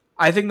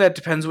 I think that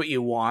depends what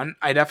you want.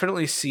 I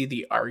definitely see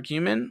the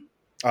argument.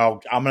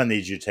 Oh, I'm going to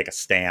need you to take a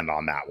stand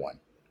on that one.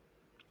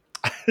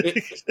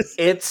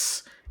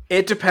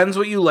 It depends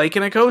what you like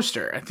in a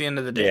coaster at the end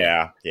of the day.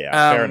 Yeah,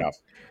 fair enough.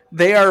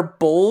 They are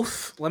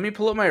both... Let me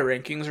pull up my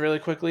rankings really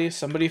quickly.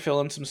 Somebody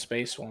fill in some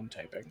space while I'm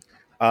typing.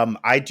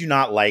 I do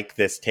not like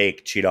this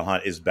take. Cheetah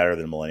Hunt is better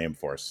than Millennium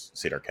Force,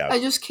 Cedar Kev. I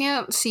just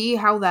can't see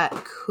how that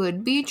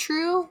could be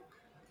true,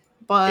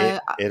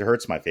 but... It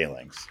hurts my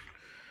feelings.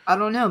 I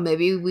don't know.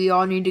 Maybe we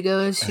all need to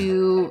go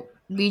to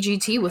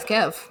BGT with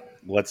Kev.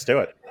 Let's do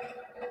it.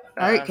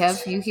 All right,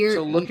 Kev, you hear...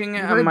 So looking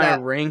you at heard my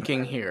that.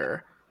 ranking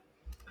here...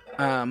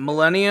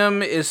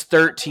 Millennium is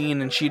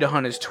 13 and Cheetah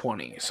Hunt is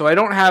 20. So I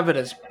don't have it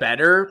as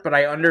better, but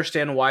I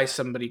understand why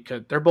somebody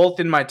could. They're both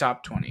in my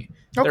top 20.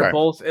 Okay. They're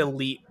both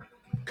elite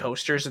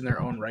coasters in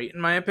their own right, in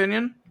my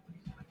opinion.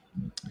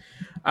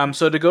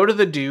 So to go to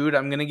the dude,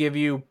 I'm going to give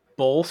you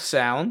both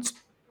sounds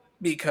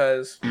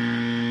because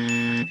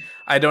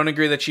I don't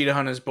agree that Cheetah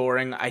Hunt is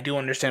boring. I do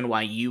understand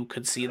why you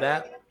could see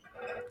that,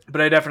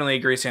 but I definitely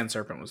agree Sand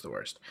Serpent was the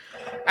worst.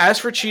 As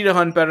for Cheetah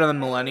Hunt better than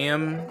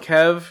Millennium,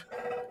 Kev...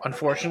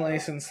 Unfortunately,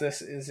 since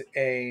this is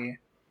a...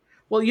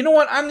 Well, you know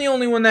what? I'm the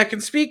only one that can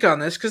speak on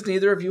this because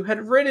neither of you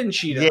had ridden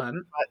Cheetah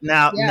Hunt.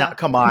 Now,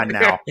 come on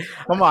now.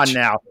 Come on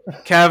now.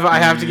 Kev, I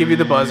have to give you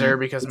the buzzer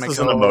because This my is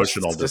an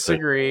emotional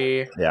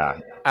disagree. Yeah.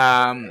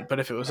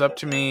 But if it was up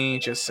to me,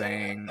 just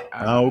saying...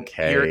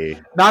 Okay.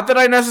 Not that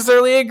I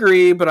necessarily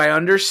agree, but I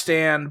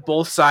understand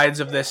both sides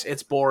of this.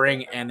 It's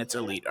boring and it's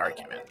elite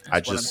argument. I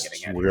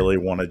just really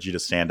wanted you to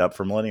stand up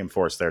for Millennium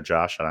Force there,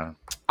 Josh.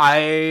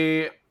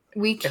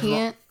 We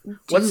can't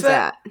What's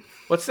that.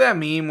 What's that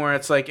meme where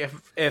it's like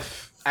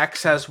if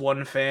X has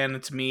one fan,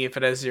 it's me. If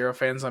it has 0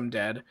 fans, I'm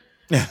dead.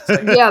 Like,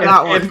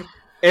 that one.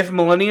 If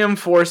Millennium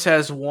Force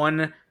has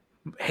one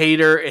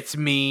hater, it's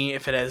me.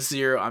 If it has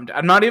 0, I'm dead.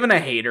 I'm not even a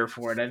hater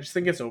for it. I just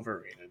think it's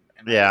overrated.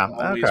 And Yeah,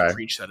 I always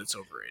preach that it's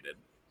overrated.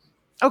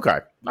 Okay.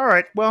 All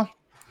right. Well.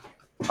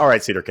 All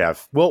right, Cedar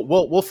Kev.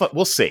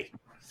 We'll see.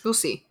 We'll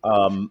see.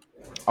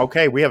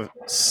 Okay, we have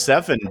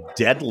 7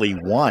 Deadly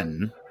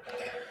 1.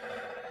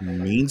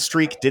 Mean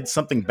Streak did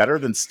something better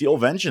than Steel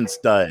Vengeance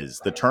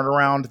does. The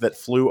turnaround that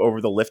flew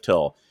over the lift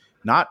hill.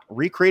 Not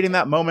recreating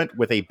that moment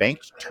with a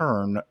banked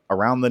turn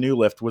around the new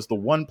lift was the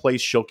one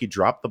place Shilky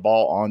dropped the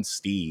ball on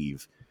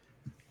Steve.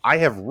 I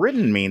have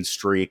ridden Mean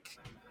Streak.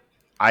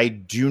 I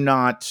do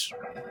not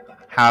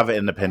have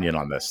an opinion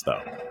on this,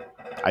 though.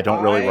 I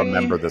don't really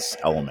remember this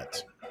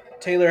element.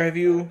 Taylor, have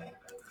you...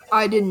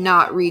 I did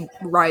not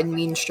ride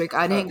Mean Streak.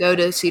 I didn't go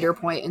to Cedar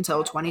Point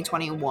until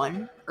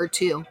 2021 or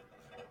 2.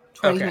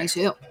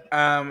 2022. Okay.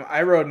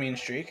 I rode Mean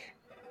Streak.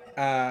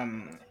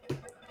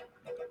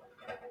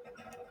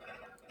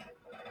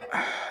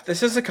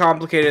 This is a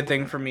complicated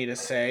thing for me to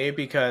say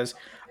because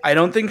I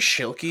don't think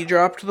Shilky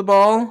dropped the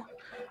ball.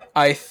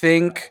 I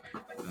think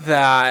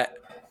that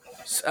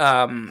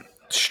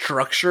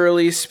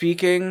structurally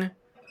speaking,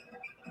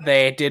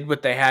 they did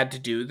what they had to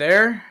do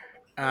there.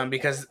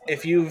 Because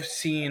if you've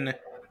seen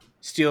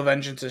Steel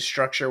Vengeance's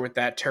structure with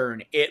that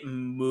turn, it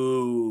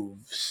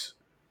moves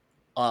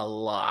a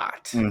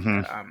lot,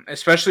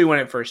 especially when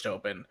it first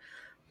opened.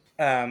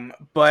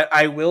 But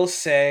I will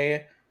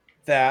say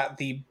that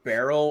the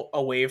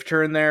a wave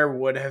turn there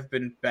would have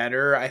been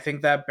better. I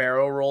think that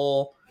barrel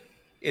roll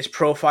is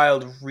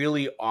profiled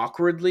really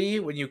awkwardly.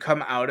 When you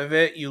come out of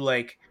it, you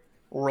like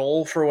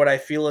roll for what I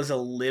feel is a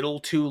little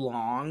too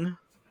long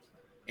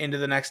into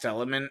the next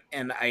element,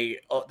 and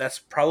that's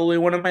probably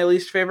one of my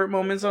least favorite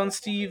moments on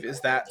Steve is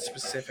that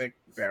specific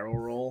barrel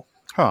roll.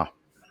 Huh.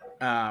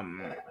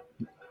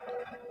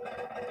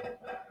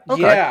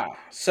 Okay. Yeah,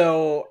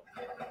 so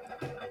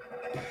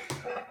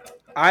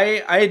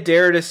I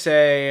dare to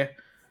say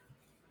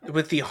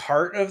with the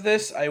heart of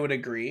this, I would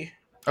agree.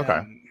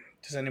 Okay.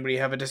 Does anybody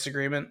have a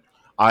disagreement?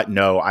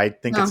 No, I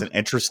think it's an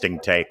interesting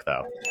take,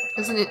 though.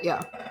 Isn't it?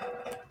 Yeah.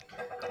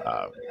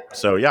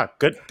 So yeah,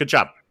 good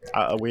job.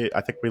 I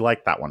think we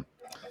like that one.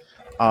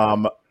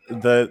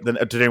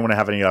 Did anyone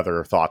have any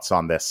other thoughts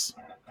on this?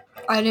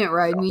 I didn't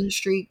ride Mean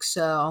Streak,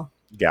 so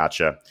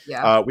Gotcha.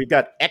 yeah. We've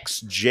got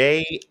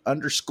XJ_May.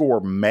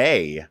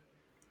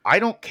 I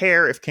don't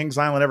care if Kings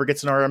Island ever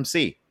gets an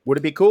RMC. Would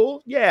it be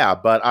cool? Yeah,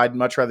 but I'd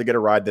much rather get a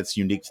ride that's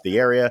unique to the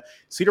area.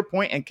 Cedar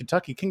Point and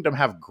Kentucky Kingdom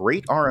have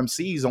great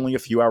RMCs only a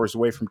few hours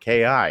away from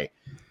KI.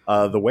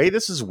 The way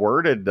this is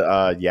worded,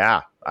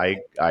 yeah, I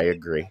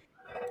agree.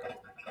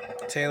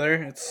 Taylor,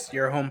 it's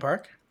your home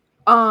park.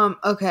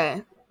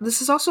 Okay.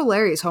 This is also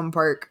Larry's home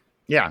park.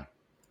 Yeah.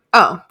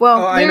 Oh, well,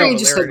 Larry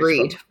just Larry's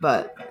agreed,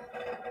 but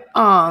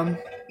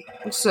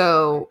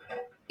so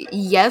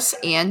yes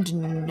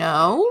and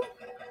no.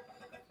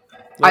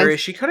 Larry, is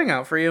she cutting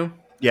out for you?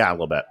 Yeah, a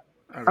little bit.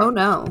 Okay. Oh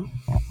no.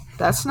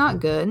 That's not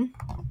good.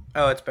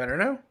 Oh, it's better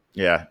now?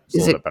 Yeah, it's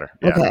Is a little it bit better.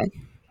 Yeah. okay?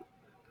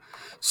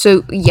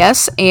 So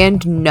yes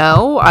and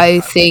no.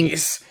 I think.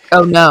 Jeez.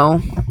 Oh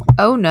no.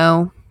 Oh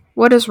no.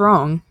 What is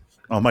wrong?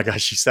 Oh my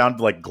gosh, she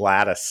sounded like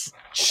Gladys.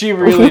 She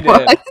really did.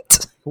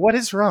 What? What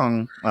is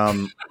wrong?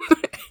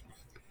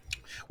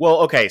 Well,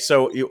 okay.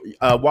 So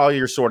while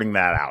you're sorting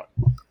that out,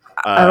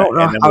 I don't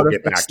know and then how we'll to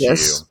get fix back to you.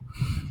 this.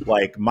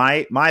 Like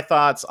my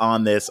thoughts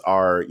on this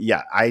are,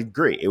 yeah, I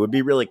agree. It would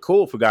be really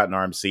cool if we got an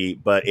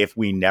RMC, but if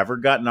we never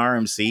got an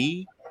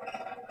RMC,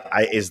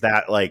 is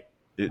that like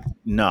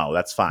no?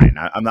 That's fine.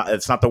 I'm not.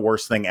 It's not the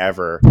worst thing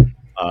ever.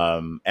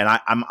 And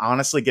I'm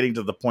honestly getting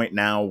to the point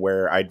now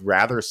where I'd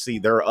rather see.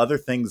 There are other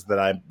things that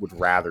I would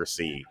rather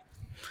see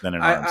than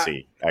an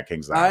RMC at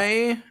Kings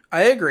Island.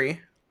 I agree.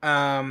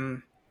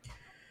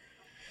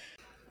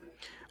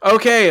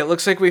 Okay, it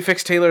looks like we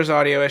fixed Taylor's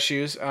audio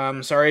issues.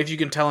 Sorry if you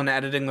can tell in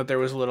editing that there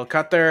was a little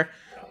cut there.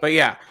 But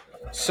yeah,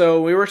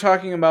 so we were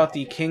talking about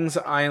the Kings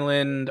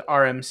Island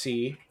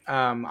RMC.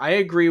 I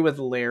agree with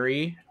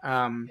Larry.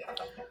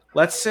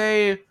 Let's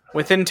say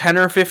within 10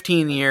 or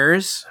 15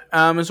 years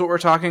is what we're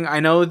talking. I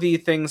know the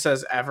thing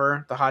says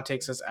ever, the hot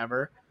take says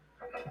ever.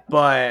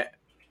 But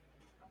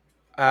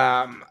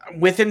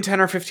within 10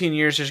 or 15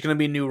 years, there's going to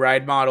be new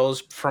ride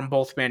models from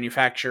both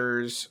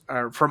manufacturers,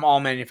 or from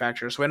all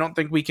manufacturers. So I don't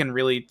think we can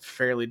really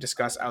fairly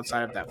discuss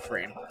outside of that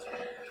frame.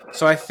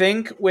 So I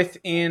think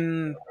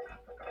within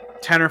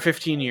 10 or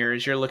 15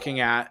 years, you're looking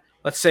at,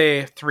 let's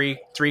say, three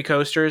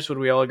coasters. Would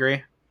we all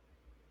agree?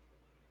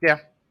 Yeah.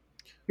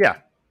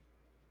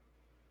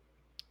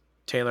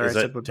 Taylor, Is I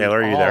it- said, would Taylor,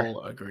 we are you there?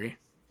 all agree?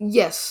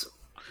 Yes.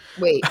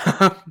 Wait.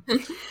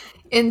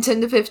 In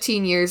 10 to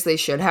 15 years, they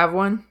should have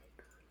one.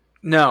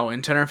 No,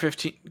 in 10 or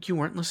 15... You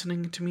weren't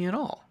listening to me at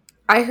all.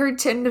 I heard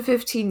 10 to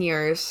 15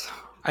 years.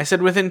 I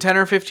said within 10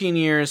 or 15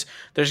 years,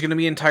 there's going to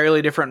be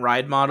entirely different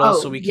ride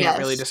models, so we can't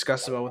really yes.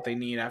 discuss about what they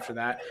need after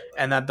that.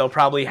 And that they'll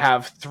probably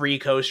have 3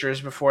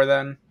 coasters before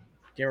then,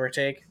 give or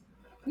take.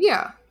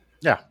 Yeah.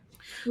 Yeah.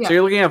 So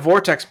you're looking at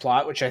Vortex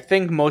Plot, which I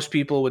think most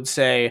people would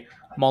say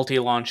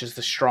multi-launch is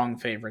the strong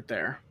favorite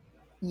there.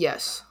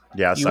 Yes.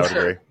 Yes, I would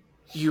agree.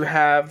 You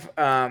have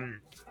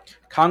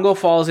Congo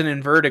Falls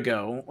and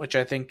Invertigo, which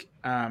I think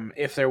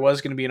if there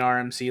was going to be an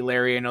RMC,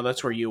 Larry, I know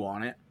that's where you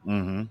want it.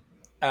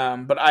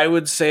 Mm-hmm. But I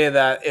would say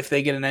that if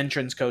they get an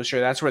entrance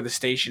coaster, that's where the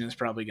station is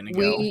probably going to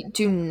go. We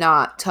do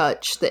not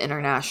touch the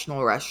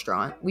International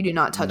Restaurant. We do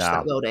not touch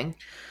that building.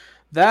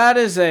 That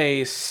is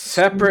a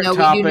separate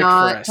topic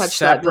for a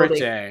separate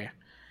day.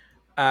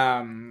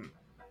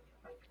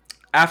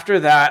 After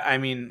that, I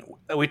mean,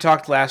 we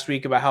talked last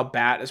week about how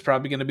Bat is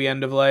probably going to be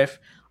end of life.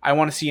 I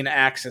want to see an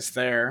Axis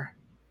there.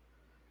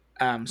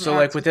 So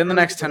like within the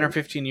next 10 or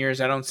 15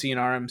 years, I don't see an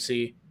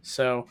RMC.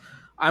 So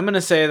I'm going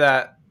to say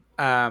that,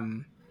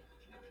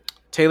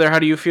 Taylor, how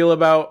do you feel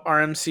about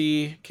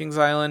RMC Kings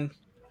Island?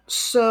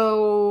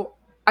 So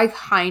I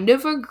kind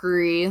of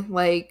agree.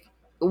 Like,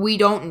 we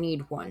don't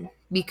need one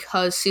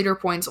because Cedar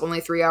Point's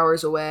only 3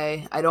 hours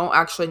away. I don't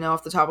actually know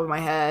off the top of my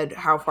head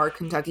how far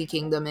Kentucky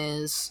Kingdom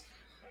is.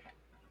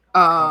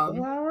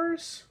 Couple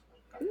hours?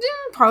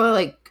 Yeah, probably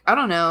like, I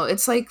don't know.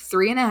 It's like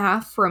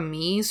 3.5 from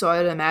me, so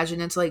I'd imagine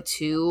it's like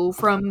 2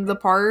 from the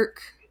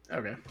park.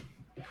 Okay.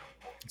 That's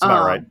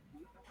about right.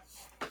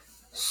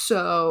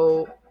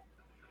 So,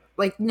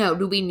 like, no,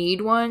 do we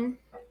need one?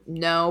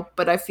 No,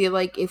 but I feel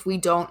like if we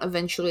don't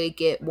eventually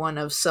get one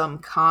of some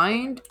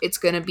kind, it's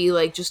gonna be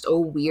like just a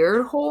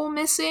weird hole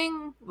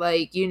missing.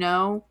 Like, you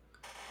know,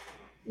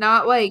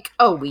 not like,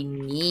 oh, we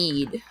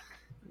need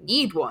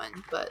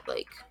one, but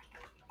like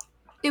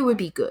it would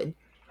be good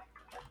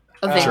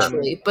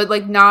eventually, but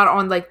like not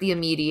on like the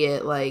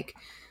immediate. Like,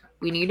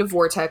 we need a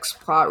Vortex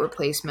Plot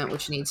replacement,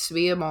 which needs to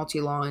be a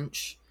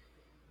multi-launch.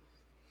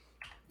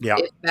 Yeah.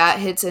 If that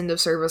hits end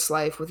of service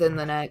life within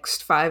the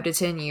next 5 to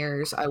 10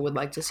 years, I would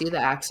like to see the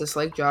Axis,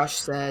 like Josh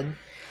said.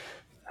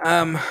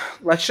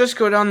 Let's just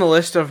go down the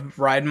list of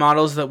ride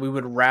models that we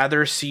would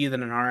rather see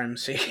than an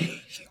RMC.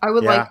 I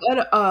would like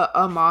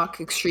a mock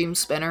extreme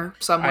spinner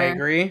somewhere. I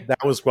agree.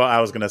 That was what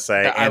I was going to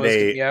say. That and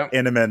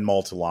Intamin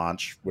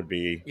multi-launch would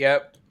be...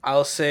 Yep.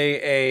 I'll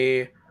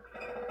say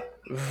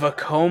a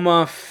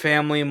Vekoma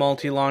family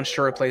multi-launch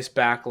to replace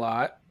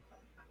Backlot.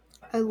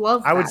 I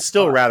love I would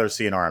still rather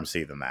see an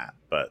RMC than that,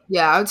 but...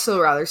 Yeah, I would still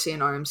rather see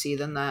an RMC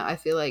than that. I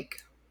feel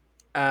like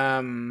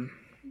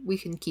we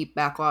can keep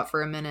Backlot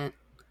for a minute.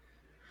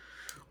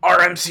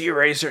 RMC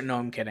Racer? No,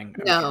 I'm kidding.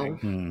 No.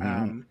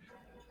 Mm-hmm.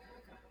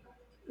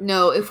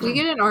 No, if we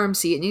get an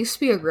RMC, it needs to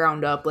be a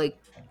ground up. Like,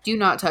 do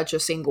not touch a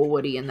single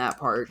Woody in that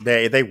park.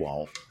 They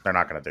won't. They're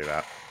not going to do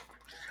that.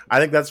 I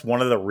think that's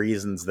one of the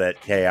reasons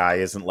that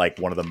KI isn't like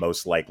one of the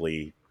most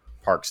likely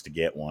parks to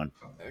get one.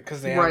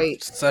 Because they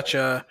have such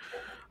a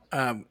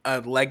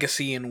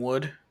legacy in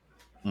wood.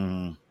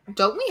 Mm-hmm.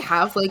 Don't we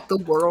have like the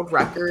world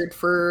record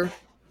for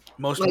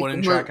most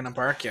wooden track in a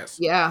park? Yes.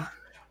 Yeah.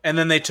 And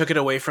then they took it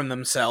away from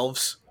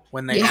themselves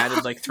when they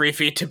added like 3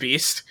 feet to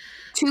Beast.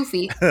 2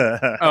 feet.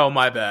 Oh,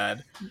 my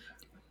bad.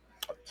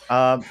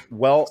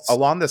 Well,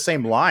 along the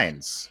same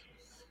lines,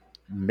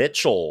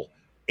 Mitchell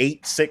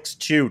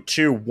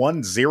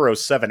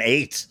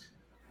 862211078.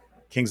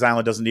 Kings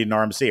Island doesn't need an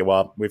RMC.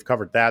 Well, we've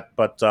covered that,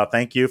 but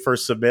thank you for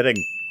submitting.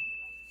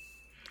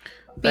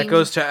 That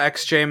goes to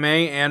XJ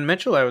May and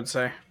Mitchell, I would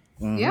say.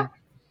 Yeah.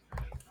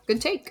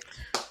 Good take.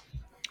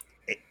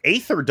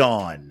 Aether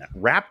Dawn,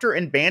 Raptor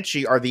and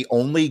Banshee are the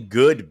only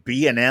good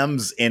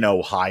B&Ms in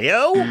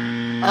Ohio?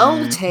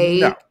 L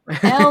take. No.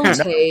 L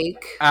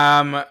take.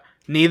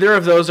 Neither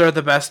of those are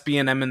the best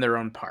B&M in their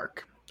own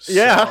park. So.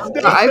 Yeah,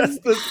 that's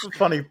a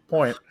funny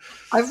point.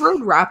 I've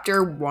rode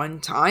Raptor one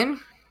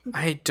time.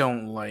 I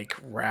don't like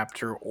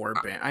Raptor or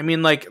Banshee. I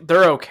mean, like,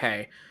 they're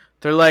okay.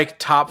 They're like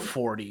top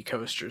 40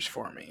 coasters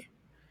for me.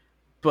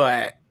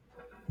 But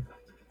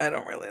I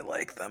don't really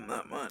like them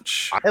that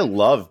much. I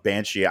love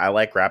Banshee. I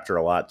like Raptor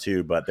a lot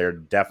too, but they're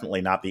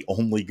definitely not the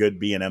only good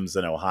B&Ms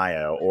in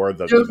Ohio or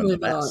even the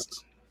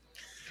best.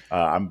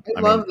 I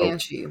love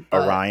Banshee.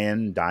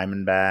 Orion,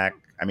 Diamondback.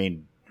 I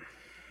mean,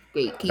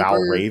 Gatekeeper.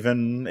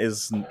 Valraven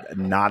is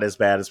not as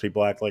bad as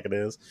people act like it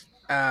is.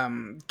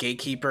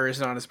 Gatekeeper is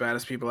not as bad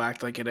as people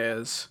act like it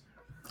is.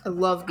 I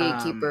love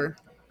Gatekeeper.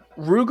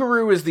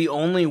 Rougarou is the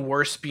only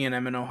worst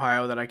B&M in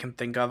Ohio that I can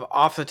think of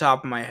off the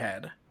top of my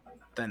head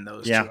than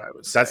those two, I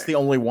would say. That's the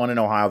only one in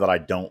Ohio that I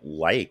don't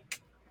like.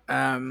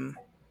 I'm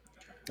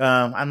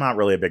not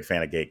really a big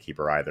fan of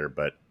Gatekeeper either,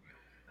 but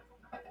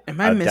I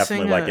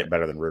definitely like it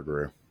better than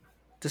Rougarou.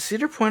 Does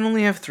Cedar Point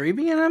only have 3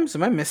 B&Ms?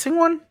 Am I missing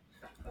one?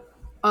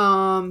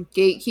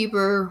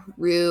 Gatekeeper,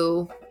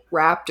 Rue,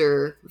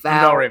 Raptor,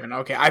 Val. Valraven.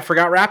 Okay, I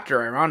forgot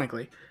Raptor,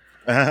 ironically.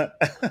 3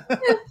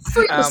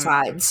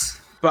 besides.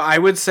 But I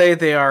would say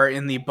they are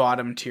in the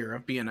bottom tier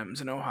of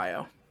B&Ms in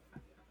Ohio.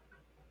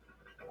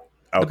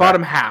 Okay. The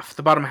bottom half.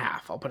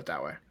 I'll put it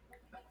that way.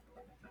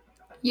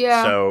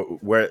 Yeah. So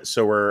we're.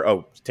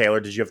 Oh, Taylor,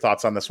 did you have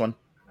thoughts on this one?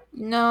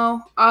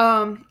 No.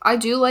 I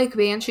do like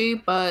Banshee,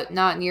 but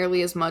not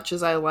nearly as much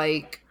as I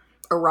like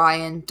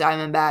Orion,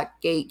 Diamondback,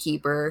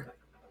 Gatekeeper.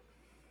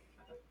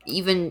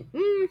 Even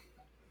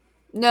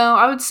no,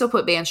 I would still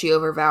put Banshee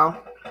over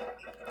Val.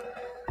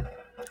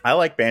 I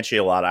like Banshee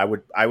a lot.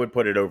 I would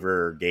put it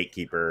over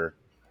Gatekeeper.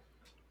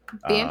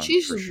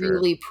 Banshee's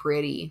really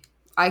pretty.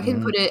 I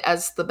can put it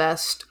as the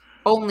best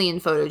only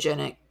in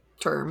photogenic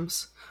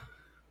terms.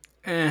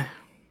 In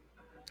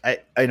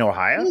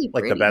Ohio? Really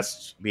like the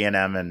best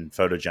B&M in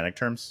photogenic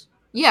terms?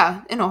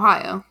 Yeah, in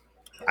Ohio.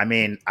 I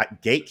mean,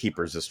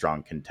 Gatekeeper's a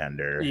strong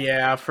contender.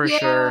 Yeah, for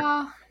sure.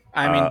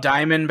 I mean,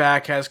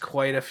 Diamondback has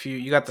quite a few.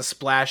 You got the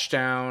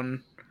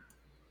Splashdown.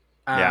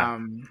 Yeah,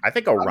 I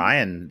think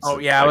Orion.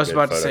 I was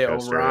about to say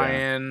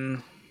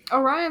Orion. Yeah.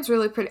 Orion's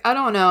really pretty. I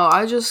don't know.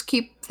 I just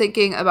keep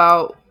thinking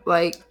about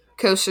like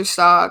Coaster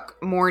Stock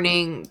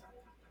morning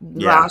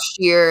last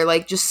year.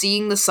 Like just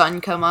seeing the sun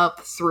come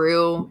up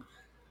through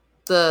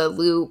the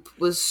loop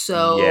was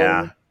so.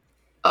 Yeah.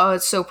 Oh,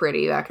 it's so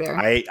pretty back there.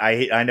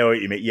 I know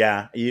what you mean.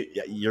 Yeah,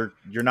 you're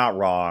not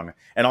wrong.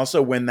 And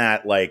also when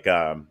that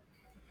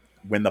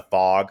when the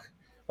fog,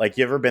 like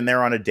you ever been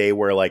there on a day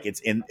where like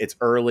it's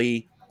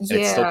early. And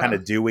it's still kind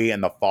of dewy,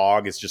 and the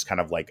fog is just kind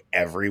of like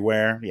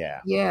everywhere. Yeah.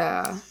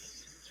 Yeah.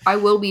 I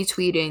will be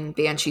tweeting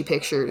Banshee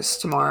pictures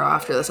tomorrow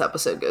after this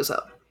episode goes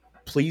up.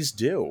 Please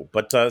do.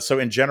 But so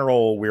in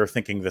general, we were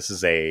thinking this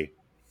is a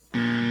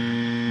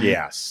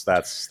yes.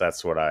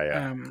 That's what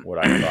I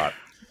thought.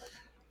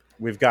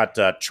 We've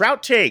got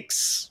Trout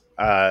Takes.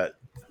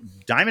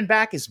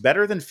 Diamondback is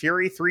better than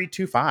Fury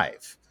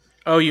 325.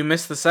 Oh, you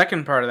missed the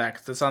second part of that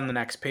because it's on the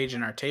next page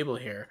in our table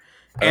here,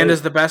 and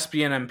is the best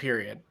B&M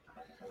period.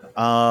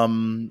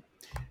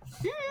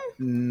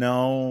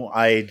 No,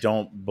 I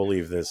don't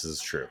believe this is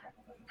true.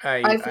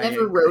 I've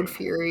never rode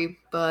Fury,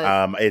 but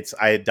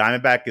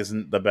Diamondback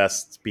isn't the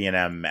best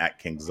B&M at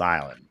Kings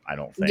Island. I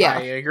don't think. Yeah,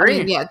 I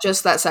agree. I mean,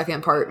 just that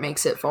second part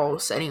makes it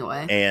false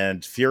anyway.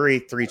 And Fury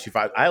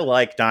 325, I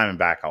like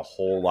Diamondback a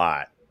whole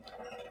lot,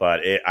 but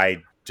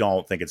I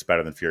don't think it's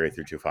better than Fury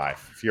 325.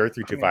 Fury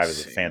 325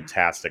 is a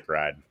fantastic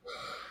ride.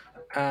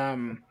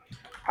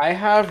 I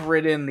have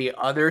ridden the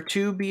other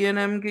 2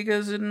 B&M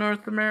Gigas in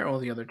North America. Well,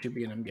 the other 2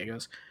 B&M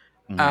Gigas.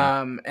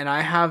 And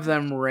I have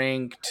them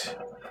ranked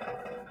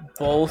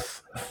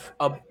both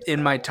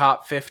in my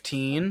top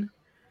 15.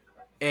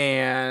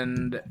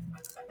 And,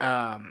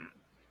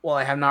 well,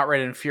 I have not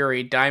ridden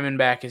Fury.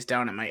 Diamondback is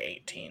down at my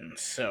 18.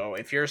 So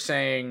if you're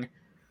saying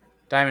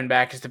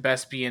Diamondback is the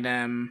best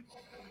B&M,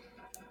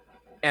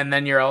 and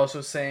then you're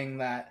also saying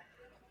that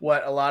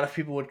what a lot of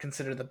people would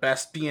consider the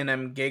best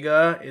B&M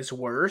Giga is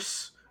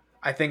worse,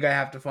 I think I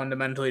have to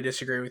fundamentally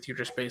disagree with you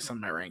just based on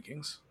my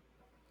rankings.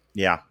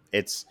 Yeah,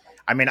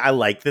 I mean, I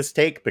like this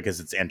take because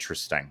it's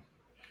interesting.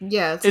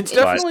 Yeah, it's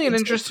definitely an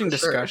interesting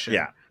discussion.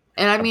 Yeah.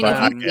 And I mean,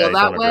 if you feel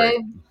that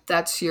way,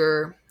 that's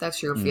your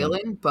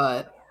feeling,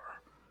 but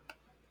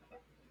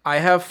I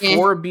have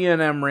 4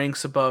 B&M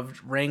ranked above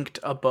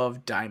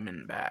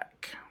Diamondback.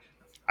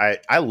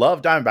 I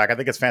love Diamondback. I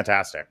think it's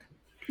fantastic.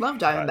 Love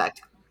Diamondback.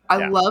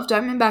 I love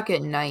Diamondback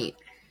at night.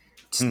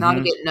 It's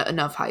not getting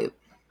enough hype.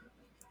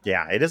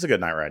 Yeah, it is a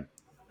good night ride.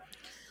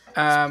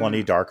 It's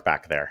plenty dark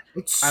back there.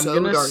 It's so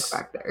dark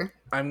back there.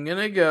 I'm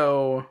gonna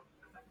go.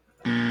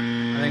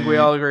 I think think we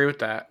all agree with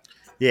that.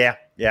 Yeah.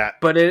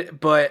 But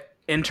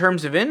in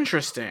terms of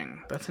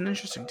interesting, that's an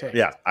interesting take.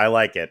 Yeah, I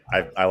like it.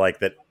 I like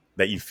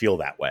that you feel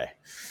that way.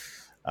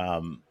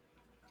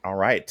 All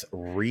right.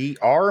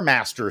 R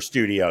Master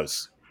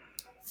Studios.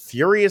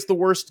 Fury is the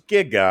worst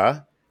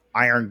Giga.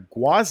 Iron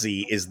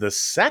Gwazi is the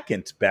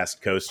second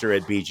best coaster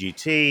at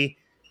BGT.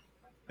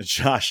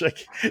 Josh,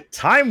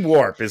 Time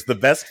Warp is the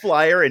best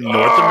flyer in North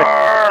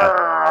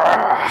America.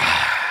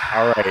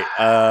 All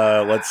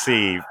right. Let's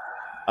see.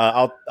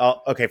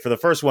 Okay, for the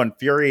first one,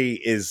 Fury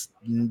is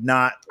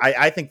not.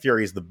 I think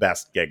Fury is the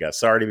best Giga.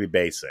 Sorry to be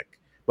basic,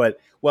 but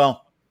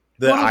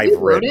I've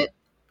wrote it.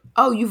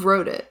 Oh, you've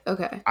wrote it.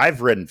 Okay.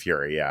 I've ridden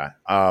Fury, yeah.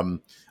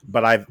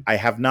 But I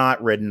have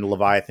not ridden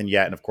Leviathan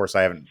yet, and of course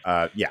I haven't.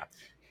 Yeah,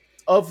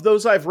 of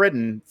those I've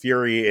ridden,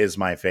 Fury is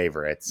my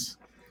favorite.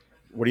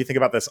 What do you think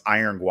about this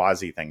Iron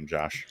Gwazi thing,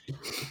 Josh?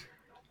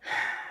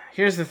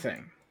 Here's the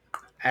thing: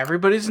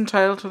 everybody's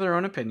entitled to their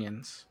own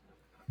opinions.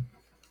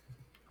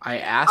 I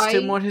asked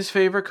him what his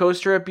favorite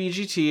coaster at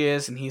BGT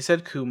is, and he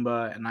said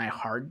Kumba, and I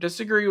hard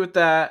disagree with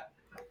that.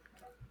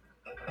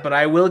 But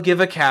I will give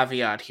a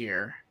caveat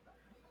here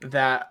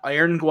that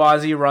Iron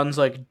Gwazi runs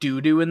like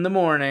doo-doo in the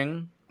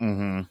morning.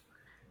 Mm-hmm.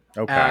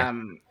 Okay.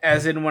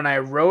 As in, when I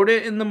rode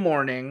it in the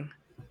morning,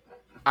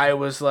 I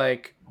was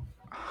like,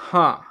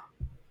 huh,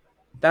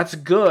 that's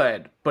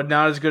good, but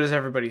not as good as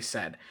everybody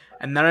said.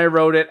 And then I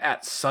rode it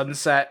at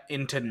sunset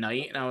into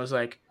night, and I was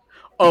like,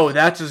 oh,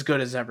 that's as good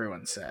as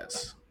everyone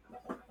says.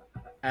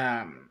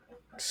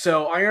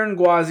 So Iron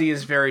Gwazi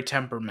is very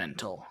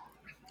temperamental.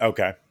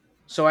 Okay.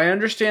 So I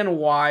understand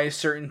why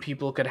certain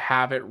people could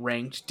have it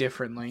ranked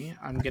differently.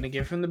 I'm going to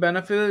give him the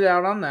benefit of the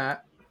doubt on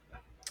that.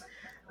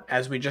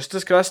 As we just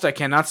discussed, I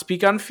cannot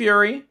speak on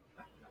Fury.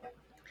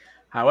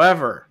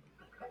 However,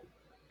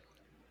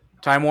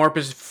 Time Warp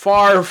is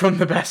far from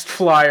the best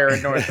flyer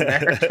in North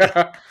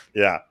America.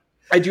 Yeah.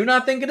 I do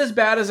not think it is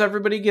bad as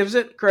everybody gives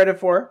it credit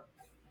for.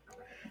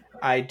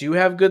 I do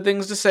have good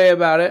things to say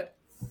about it.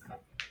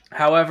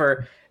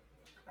 However,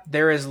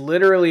 there is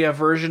literally a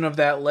version of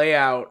that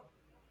layout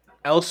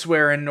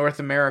elsewhere in North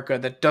America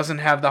that doesn't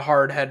have the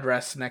hard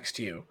headrests next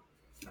to you.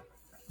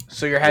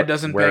 So your head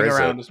doesn't bang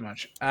around as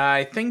much.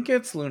 I think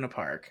it's Luna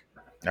Park.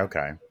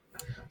 Okay.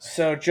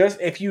 So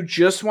if you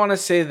just want to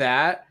say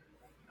that,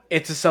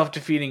 it's a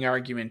self-defeating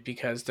argument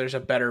because there's a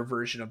better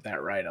version of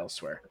that ride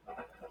elsewhere.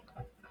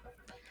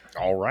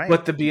 All right.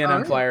 But the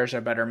B&M flyers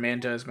are better.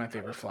 Manta is my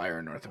favorite flyer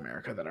in North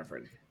America that I've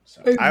ridden.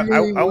 So. I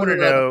want to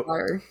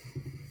know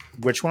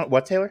which one.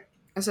 What, Taylor?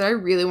 I said I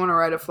really want to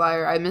ride a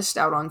flyer. I missed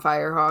out on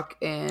Firehawk,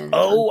 and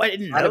I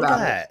didn't know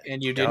that.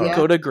 And you didn't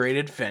go to Great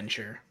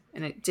Adventure.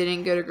 And it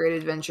didn't go to Great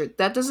Adventure.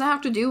 That doesn't have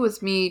to do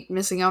with me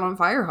missing out on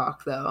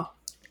Firehawk, though.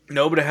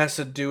 No, but it has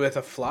to do with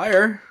a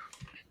flyer.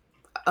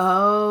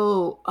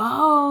 Oh,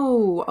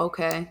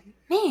 okay.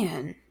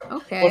 Man,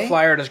 okay. What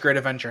flyer does Great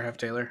Adventure have,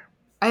 Taylor?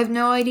 I have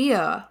no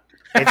idea.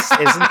 Isn't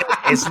it?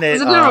 Is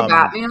it a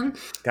Batman?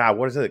 God,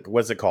 what is it?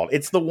 What's it called?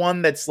 It's the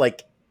one that's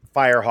like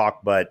Firehawk,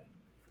 but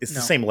it's the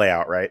same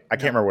layout, right? I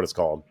can't remember what it's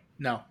called.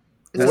 No.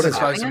 Is That's it Six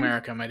Flags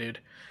America, my dude.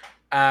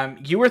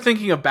 You were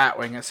thinking of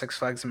Batwing at Six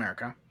Flags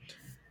America.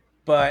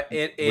 But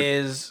it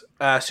is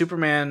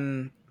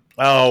Superman.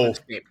 Oh,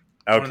 Escape.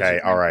 Okay.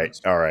 All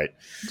right.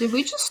 Did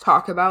we just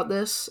talk about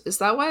this? Is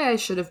that why I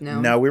should have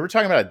known? No, we were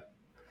talking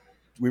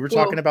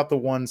about the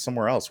one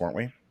somewhere else, weren't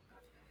we?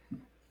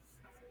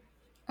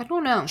 I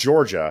don't know.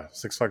 Georgia.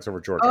 Six Flags Over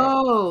Georgia.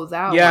 Oh,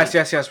 that yes,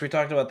 one. yes. We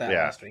talked about that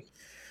last week.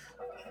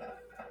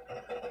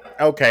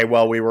 Okay,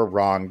 well, we were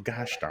wrong.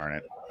 Gosh darn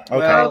it. Okay.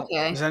 Well,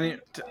 Okay. Does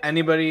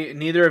anybody,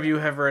 neither of you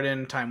have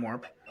ridden Time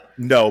Warp?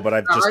 No, but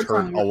I've just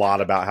heard a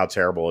lot about how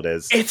terrible it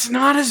is. It's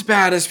not as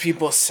bad as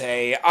people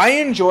say. I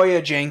enjoy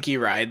a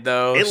janky ride,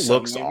 though. It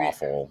looks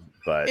awful,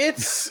 but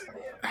it's.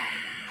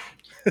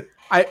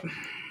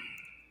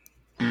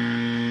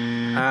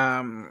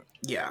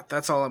 Yeah,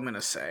 that's all I'm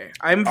gonna say.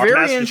 I'm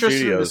very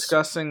interested in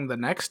discussing the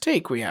next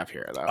take we have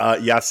here, though.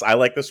 Yes, I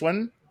like this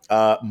one.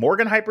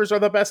 Morgan hypers are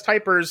the best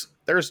hypers.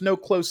 There's no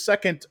close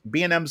second.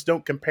 B&Ms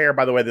don't compare.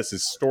 By the way, this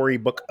is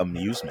Storybook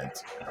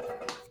Amusement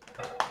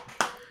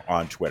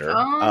on Twitter.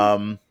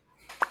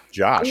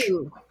 Josh.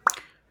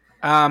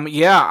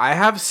 Yeah, I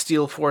have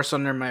Steel Force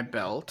under my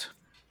belt.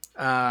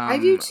 I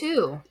do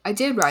too. I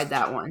did ride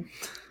that one.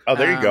 Oh,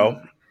 there you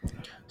go.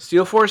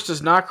 Steel Force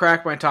does not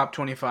crack my top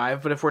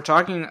 25, but if we're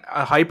talking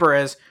a hyper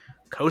as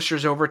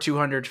coasters over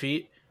 200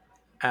 feet,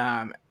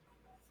 and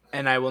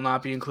I will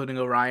not be including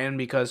Orion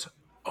because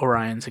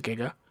Orion's a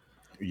giga.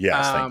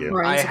 Yes, thank you.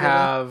 I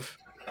have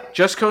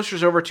just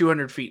coasters over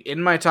 200 feet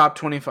in my top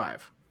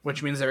 25,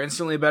 which means they're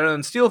instantly better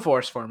than Steel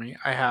Force for me.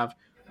 I have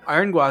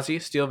Iron Gwazi,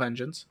 Steel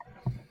Vengeance,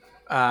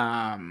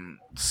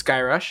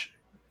 Skyrush,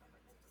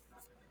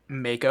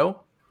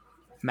 Mako,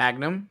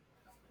 Magnum,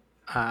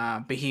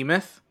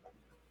 Behemoth,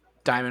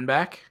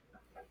 Diamondback,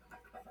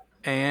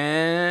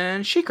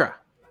 and Shikra,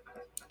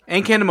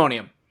 and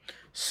Candemonium.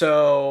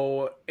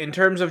 So, in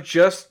terms of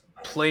just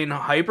plain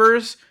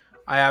hypers,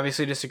 I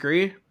obviously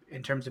disagree.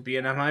 In terms of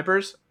B&M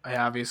hypers, I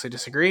obviously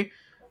disagree.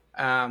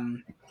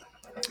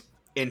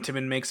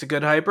 Intamin makes a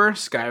good hyper.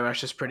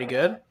 Skyrush is pretty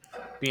good.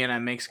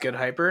 B&M makes good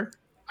hyper.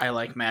 I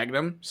like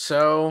Magnum.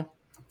 So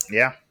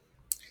Yeah.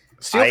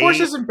 Steel Force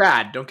isn't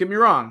bad. Don't get me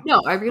wrong.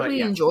 No, I really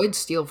enjoyed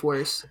Steel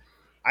Force.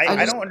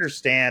 I don't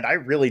understand. I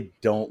really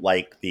don't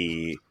like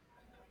the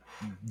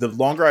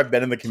longer I've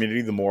been in the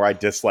community, the more I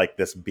dislike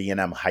this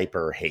B&M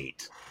hyper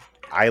hate.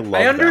 I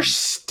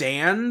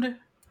understand. Them.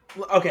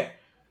 Okay,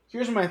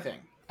 here's my thing.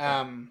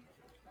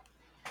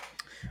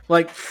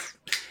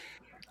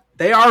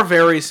 They are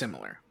very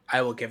similar.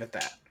 I will give it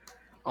that.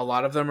 A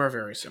lot of them are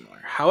very similar.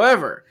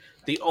 However,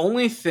 the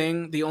only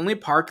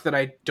park that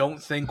I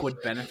don't think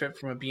would benefit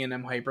from a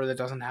B&M hyper that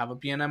doesn't have a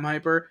B&M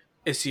hyper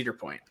is Cedar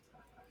Point.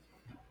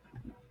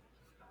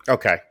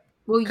 Okay.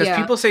 Well, because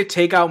people say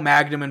take out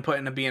Magnum and put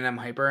in a B&M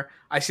hyper.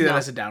 I see that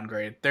as a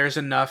downgrade. There's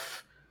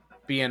enough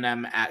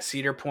B&M at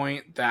Cedar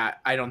Point that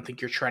I don't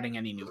think you're treading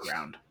any new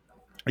ground.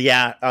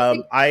 Yeah,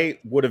 I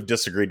would have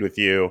disagreed with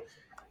you,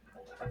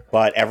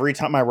 but every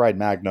time I ride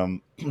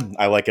Magnum,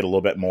 I like it a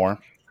little bit more,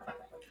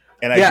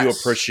 and I do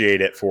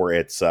appreciate it for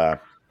its.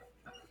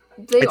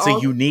 It's a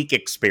unique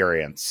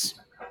experience.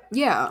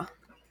 Yeah.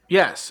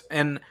 Yes,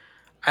 and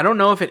I don't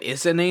know if it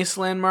is an Ace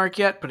landmark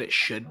yet, but it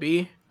should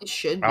be. It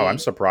should be. Oh, I'm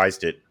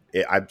surprised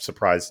I'm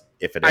surprised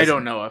if it is. I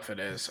don't know if it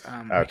is.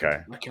 Okay.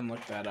 I can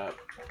look that up.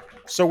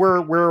 So where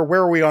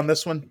are we on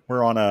this one?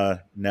 We're on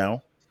a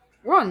no?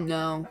 We're on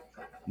no.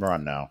 We're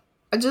on no.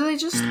 Do they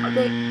just...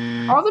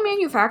 all the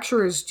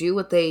manufacturers do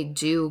what they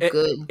do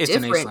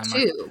different,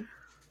 too.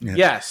 Yeah.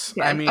 Yes.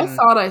 Yeah, I mean... I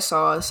thought I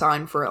saw a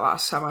sign for it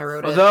last time I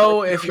wrote it.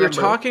 Although, if you're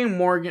talking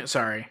Morgan...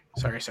 Sorry.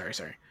 If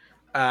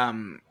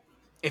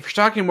you're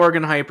talking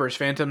Morgan Hypers,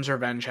 Phantom's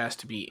Revenge has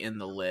to be in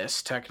the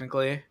list,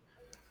 technically.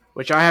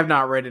 Which I have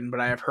not written,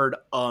 but I have heard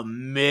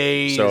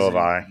amazing. So have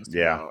I.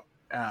 Yeah.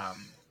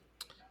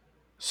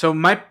 So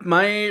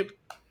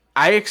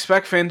I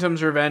expect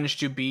Phantom's Revenge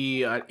to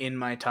be in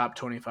my top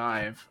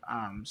 25.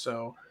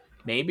 So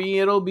maybe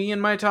it'll be in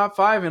my top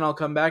 5, and I'll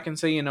come back and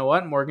say, you know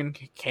what, Morgan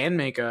can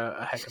make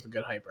a heck of a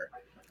good hyper.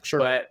 Sure.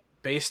 But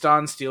based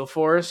on Steel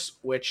Force,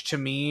 which to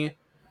me,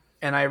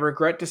 and I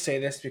regret to say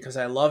this because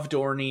I love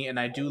Dorney and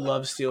I do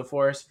love Steel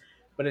Force,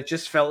 but it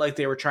just felt like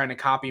they were trying to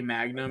copy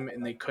Magnum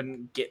and they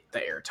couldn't get the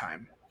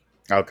airtime.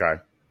 Okay.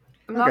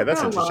 Okay,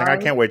 that's interesting. I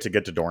can't wait to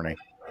get to Dorney.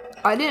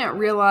 I didn't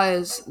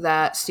realize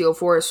that Steel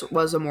Force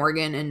was a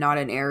Morgan and not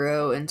an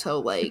Arrow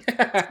until like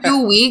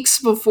 2 weeks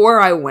before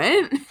I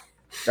went.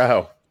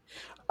 Oh.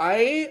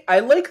 I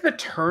like the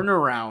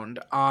turnaround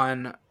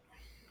on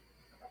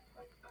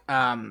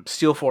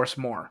Steel Force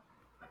more.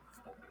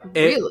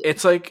 Really?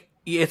 It's like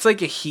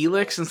a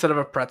helix instead of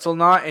a pretzel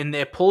knot, and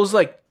it pulls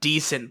like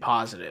decent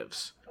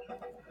positives.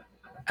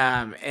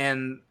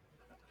 And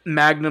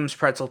Magnum's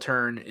pretzel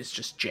turn is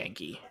just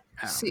janky.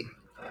 See,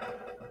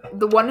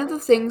 one of the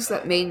things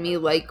that made me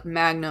like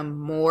Magnum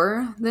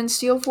more than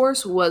Steel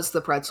Force was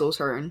the pretzel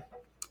turn.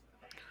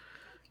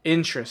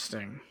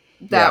 Interesting.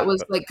 That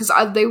was like,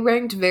 because they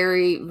ranked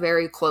very,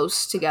 very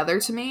close together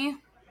to me.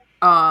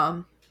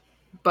 But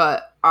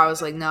I was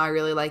like, no, I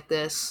really like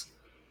this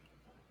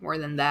more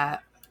than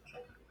that.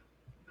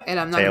 And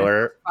I'm not going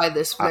to buy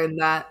this more than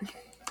that.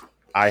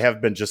 I have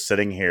been just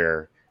sitting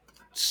here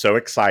so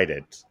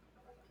excited.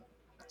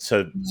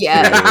 So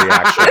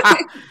yeah.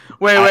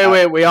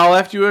 Wait. We all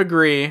have to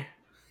agree.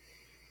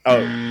 Oh,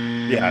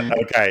 yeah.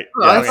 Okay.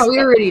 Oh, I thought we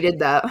already did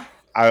that.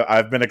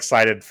 I've been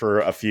excited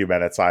for a few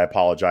minutes. I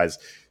apologize.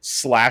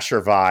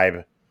 Slasher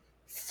vibe.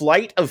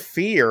 Flight of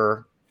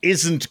Fear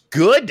isn't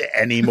good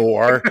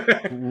anymore.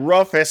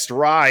 Roughest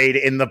ride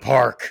in the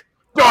park.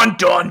 Dun,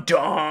 dun,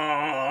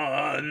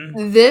 dun.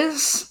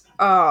 This,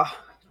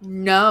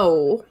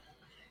 no.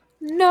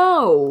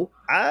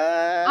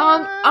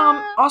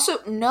 Also,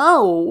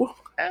 no.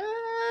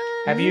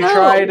 Have you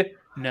tried?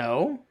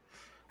 No.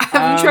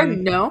 Have you tried?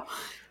 No.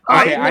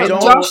 Okay, I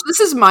don't. Josh, this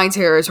is my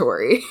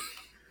territory.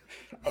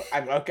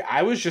 Okay,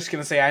 I was just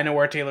gonna say I know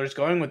where Taylor's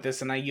going with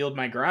this, and I yield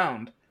my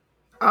ground.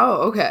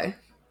 Oh, okay.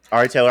 All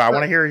right, Taylor. I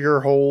want to hear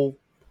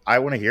I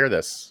want to hear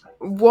this.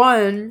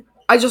 One,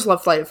 I just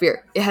love Flight of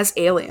Fear. It has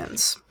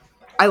aliens.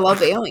 I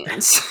love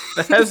aliens.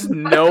 That has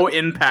no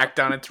impact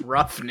on its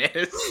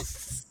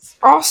roughness.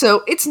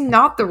 Also, it's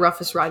not the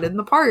roughest ride in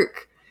the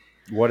park.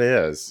 What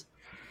is?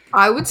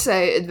 I would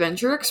say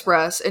Adventure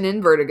Express and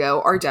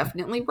Invertigo are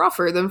definitely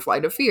rougher than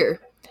Flight of Fear.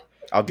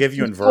 I'll give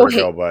you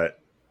Invertigo, but...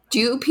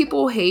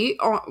 People hate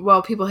on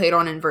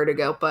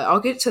Invertigo, but I'll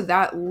get to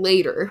that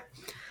later.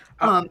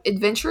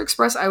 Adventure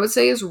Express, I would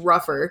say, is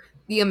rougher.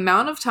 The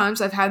amount of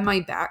times I've had my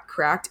back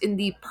cracked in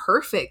the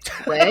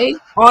perfect way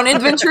on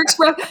Adventure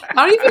Express,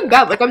 not even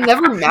bad. Like, I'm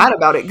never mad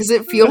about it because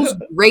it feels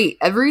great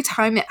every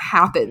time it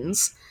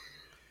happens.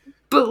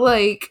 But,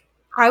 like,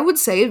 I would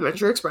say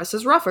Adventure Express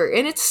is rougher,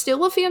 and it's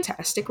still a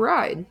fantastic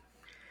ride.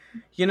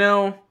 You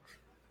know,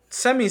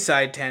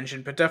 semi-side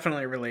tangent, but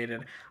definitely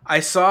related. I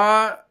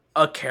saw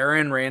a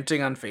Karen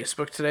ranting on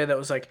Facebook today that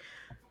was like,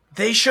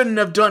 they shouldn't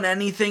have done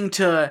anything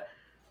to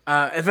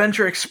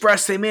Adventure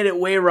Express. They made it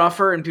way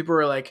rougher, and people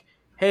were like,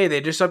 hey,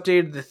 they just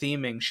updated the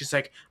theming. She's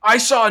like, I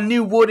saw a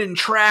new wooden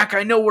track.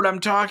 I know what I'm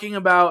talking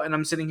about. And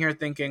I'm sitting here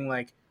thinking,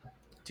 like,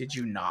 did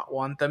you not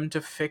want them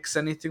to fix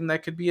anything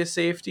that could be a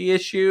safety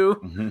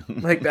issue?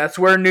 Like, that's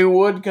where new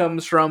wood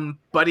comes from,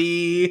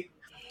 buddy.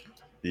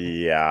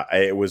 Yeah,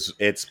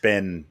 it's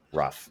been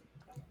rough,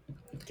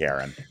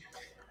 Karen.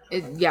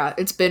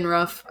 It's been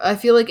rough. I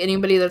feel like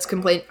anybody that's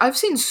complained, I've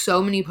seen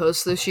so many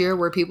posts this year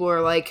where people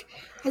are like,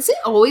 has it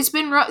always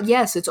been rough?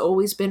 Yes, it's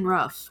always been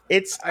rough.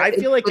 I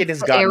feel like it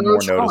has the gotten more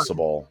Aerotron.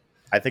 noticeable.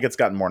 I think it's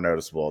gotten more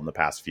noticeable in the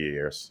past few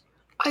years.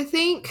 I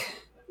think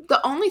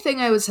the only thing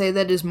I would say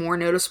that is more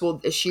noticeable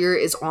this year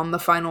is on the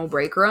final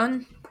brake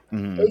run.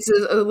 Mhm. It's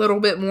a little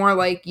bit more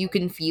like you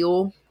can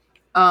feel.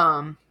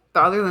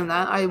 But other than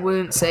that, I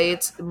wouldn't say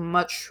it's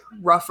much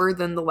rougher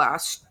than the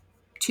last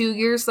 2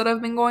 years that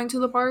I've been going to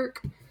the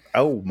park.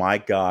 Oh my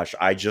gosh,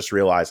 I just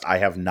realized I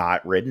have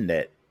not ridden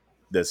it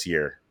this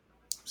year.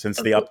 Since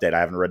the update, I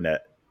haven't ridden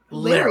it.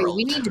 Larry, Laurel.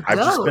 we need to I've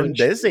go just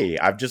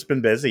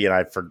been busy.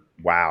 And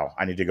wow,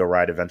 I need to go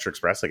ride Adventure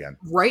Express again.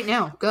 right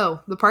now.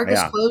 Go. The park is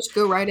Yeah. closed.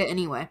 Go ride it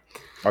anyway.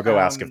 I'll go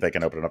ask if they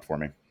can open it up for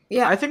me.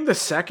 Yeah, I think the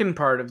second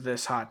part of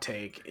this hot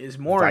take is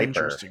more Viper.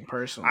 interesting,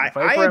 personally. I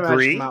Viper at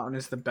agree. Magic Mountain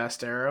is the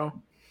best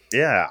arrow.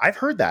 Yeah, I've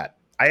heard that.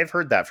 I have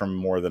heard that from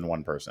more than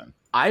one person.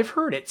 I've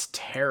heard it's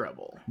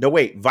terrible. No,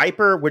 wait,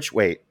 Viper,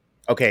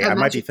 okay, At I might be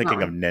Magic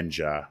thinking of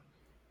Ninja.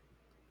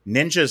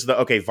 Ninja's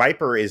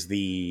Viper is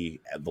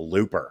the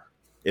looper,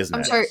 isn't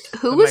I'm it? sorry.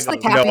 Who Oh was my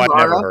the God. No, capybara?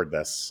 I've never heard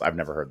this. I've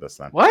never heard this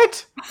then.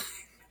 What?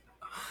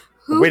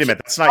 Who Wait a minute,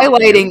 that's not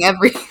highlighting you.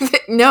 everything.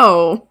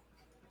 No.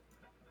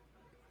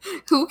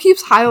 Who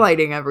keeps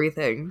highlighting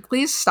everything?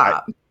 Please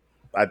stop.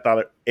 I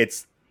thought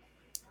it's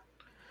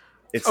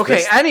Okay,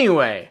 this-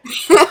 anyway.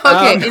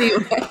 Okay,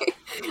 anyway.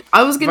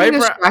 I was getting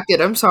Viper-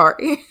 distracted. I'm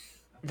sorry.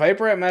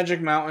 Viper at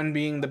Magic Mountain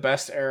being the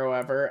best arrow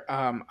ever.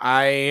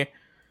 I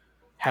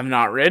have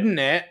not ridden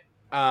it.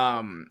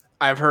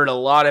 I've heard a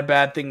lot of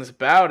bad things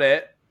about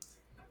it.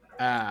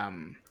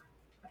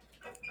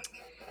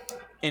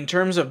 In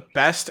terms of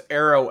best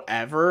arrow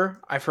ever,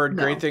 I've heard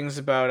No. great things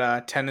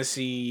about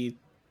Tennessee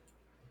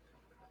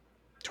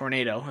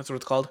Tornado. That's what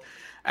it's called.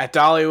 At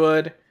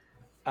Dollywood.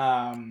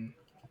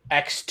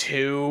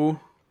 X2.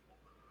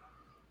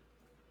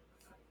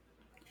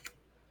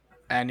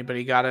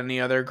 Anybody got any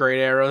other great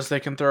arrows they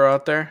can throw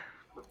out there?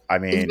 I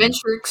mean,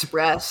 Adventure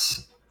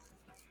Express.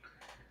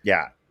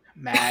 yeah,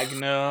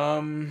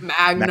 Magnum.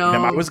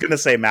 Magnum. I was gonna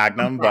say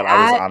Magnum, but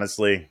I was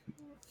honestly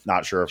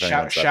not sure if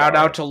anyone said Shout that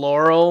out to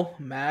Laurel.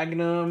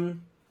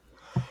 Magnum.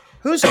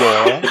 who's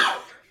Laurel.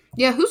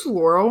 Yeah, who's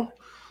Laurel?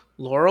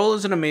 Laurel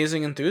is an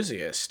amazing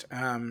enthusiast.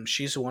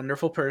 She's a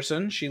wonderful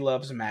person. She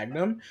loves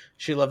Magnum.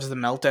 She loves the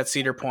melt at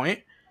Cedar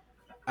Point.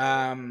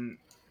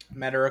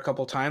 Met her a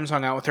couple times,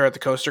 hung out with her at the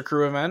Coaster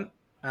Crew event.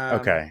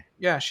 Okay,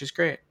 Yeah, she's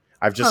great.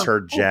 I've just Oh,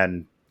 heard cool.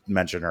 Jen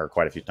mention her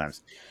quite a few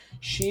times.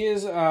 She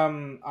is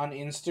on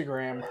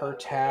Instagram. Her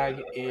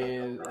tag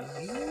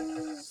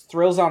is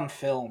Thrills on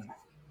Film.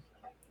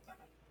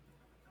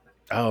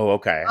 Oh,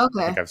 okay. I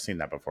Okay. think I've seen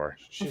that before.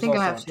 She's think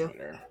I also have on to.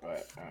 Twitter,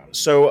 but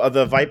So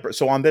the Viper.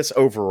 So on this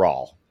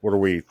overall, what are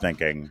we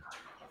thinking?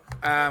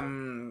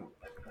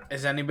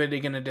 is anybody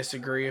gonna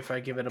disagree if I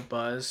give it a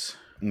buzz?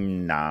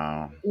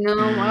 No, No,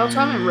 Wild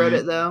Time wrote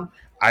it though.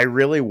 I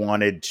really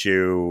wanted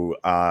to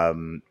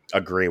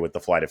agree with the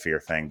Flight of Fear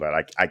thing, but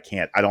I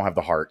can't. I don't have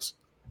the heart.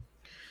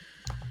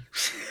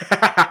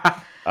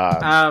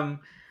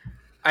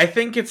 I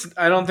think it's.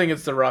 I don't think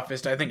it's the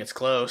roughest. I think it's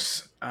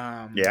close.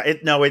 Yeah,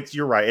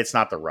 you're right. It's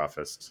not the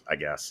roughest, I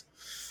guess.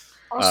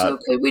 Also,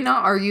 could we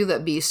not argue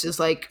that Beast is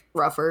like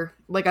rougher?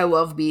 Like I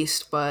love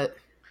Beast, but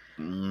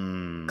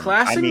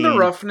Classing the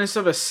roughness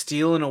of a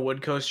steel and a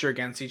wood coaster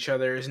against each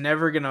other is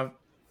never gonna.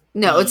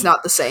 no, it's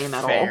not the same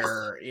at all.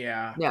 Fair,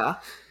 yeah. Yeah.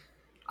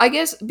 I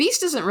guess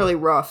Beast isn't really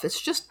rough. It's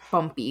just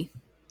bumpy,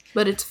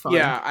 but it's fun.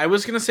 Yeah, I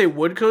was gonna say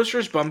wood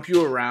coasters bump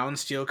you around,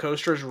 steel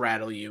coasters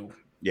rattle you.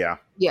 Yeah.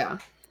 Yeah,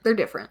 they're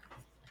different.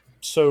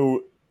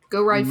 So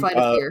Go ride Flight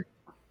of Fear.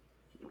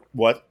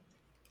 what?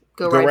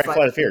 Go Go ride right Flight.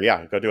 Flight of Fear.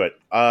 Yeah, go do it.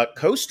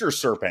 Coaster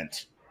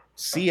Serpent.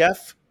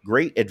 CF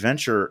Great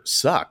Adventure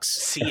sucks.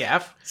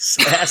 CF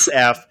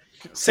SF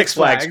Six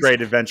Flags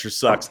Great Adventure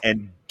sucks,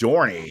 and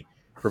Dorney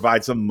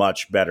provides a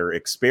much better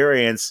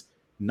experience.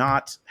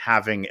 Not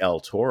having El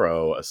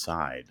Toro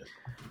aside.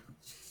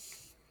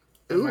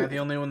 Am I Ooh. the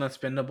only one that's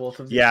been to both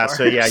of these? Yeah, parks?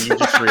 so yeah, you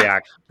just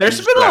react. There's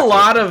you just been a react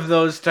lot to of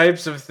those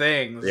types of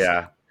things. it.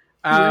 Yeah.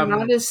 You're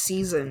not as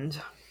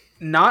seasoned.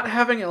 Not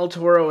having El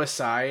Toro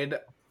aside.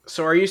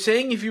 So are you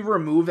saying if you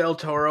remove El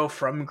Toro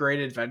from Great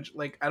Adventure,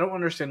 like I don't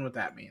understand what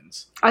that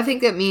means. I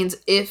think that means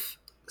if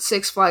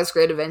Six Flags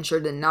Great Adventure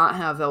did not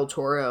have El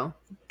Toro,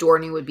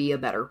 Dorney would be a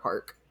better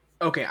park.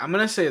 Okay, I'm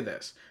gonna say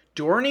this.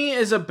 Dorney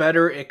is a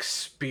better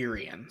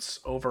experience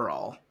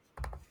overall.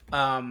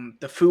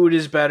 The food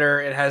is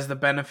better. It has the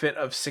benefit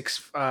of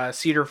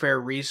Cedar Fair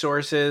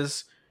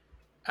resources.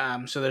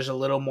 So there's a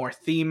little more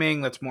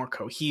theming that's more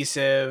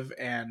cohesive,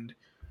 and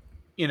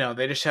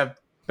they just have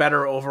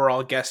better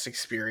overall guest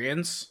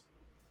experience.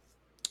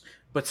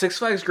 but Six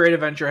Flags Great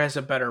Adventure has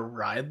a better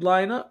ride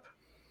lineup.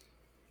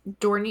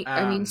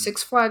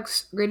 Six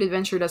Flags Great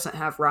Adventure doesn't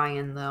have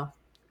Ryan though.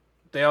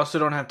 They also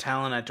don't have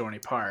talent at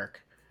Dorney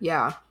Park.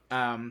 Yeah.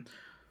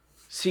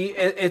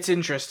 It's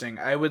interesting.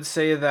 I would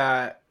say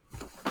that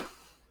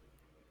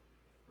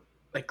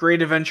like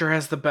Great Adventure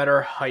has the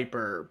better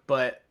hyper,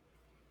 but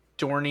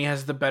Dorney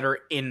has the better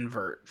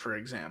invert, for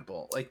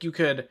example. Like you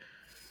could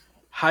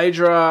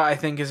Hydra, I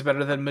think, is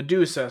better than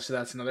Medusa, so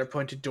that's another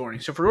point to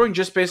Dorney. So if we're going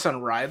just based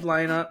on ride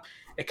lineup,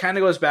 it kind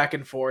of goes back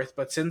and forth.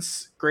 But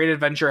since Great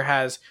Adventure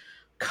has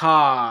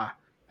Ka,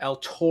 El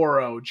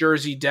Toro,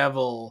 Jersey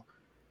Devil,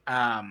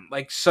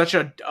 like such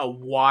a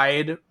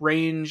wide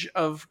range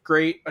of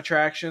great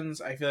attractions,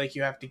 I feel like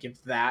you have to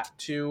give that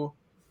to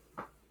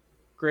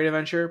Great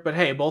Adventure. But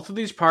hey, both of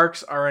these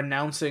parks are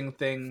announcing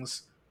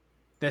things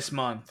this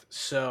month,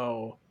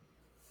 so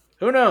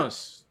who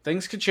knows?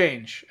 Things could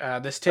change.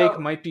 This take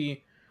might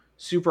be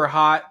super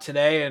hot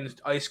today and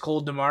ice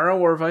cold tomorrow,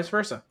 or vice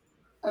versa.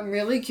 I'm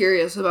really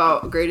curious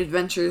about Great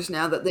Adventures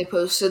now that they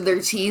posted their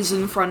teas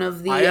in front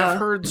of the I have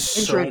heard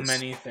so entrance.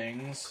 many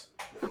things.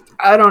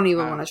 I don't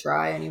even want to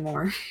try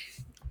anymore.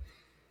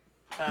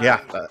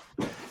 Yeah.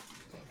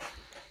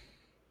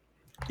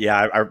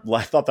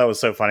 I thought that was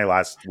so funny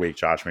last week,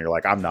 Josh, when you're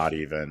like, I'm not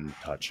even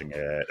touching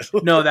it.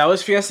 No, that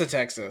was Fiesta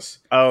Texas.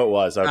 Oh, it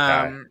was?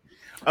 Okay.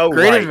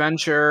 Great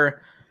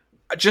Adventure.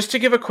 Just to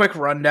give a quick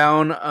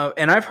rundown,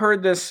 and I've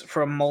heard this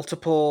from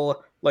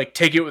multiple, like,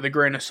 take it with a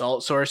grain of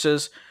salt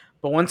sources,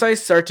 but once I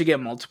start to get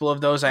multiple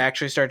of those, I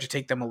actually start to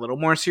take them a little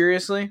more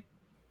seriously.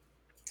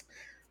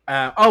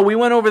 We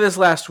went over this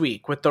last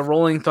week with the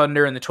Rolling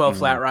Thunder and the 12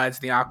 flat rides,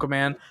 the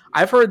Aquaman.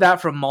 I've heard that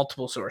from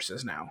multiple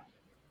sources now.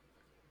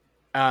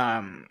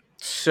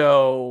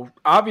 So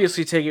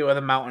obviously take it with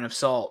a mountain of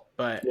salt,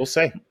 but we'll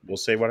see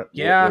what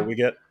we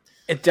get.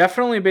 It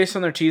definitely, based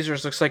on their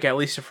teasers, looks like at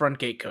least a front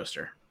gate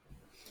coaster.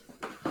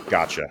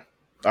 Gotcha.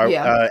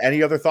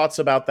 Any other thoughts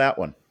about that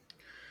one?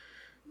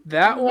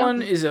 That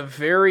one is a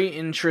very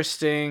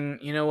interesting.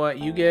 You know what?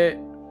 You get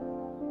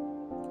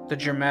the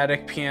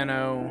dramatic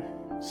piano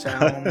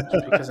sound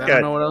because I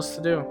don't know what else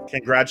to do.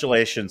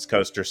 Congratulations,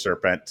 Coaster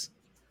Serpent.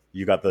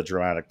 You got the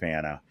dramatic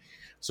piano.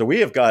 So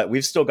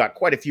we've still got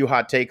quite a few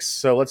hot takes.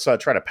 So let's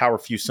try to power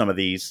through some of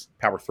these.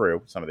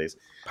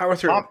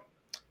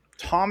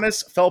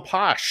 Thomas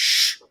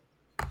Felposh.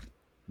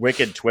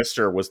 Wicked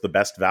Twister was the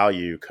best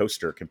value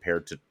coaster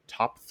compared to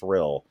Top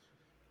Thrill.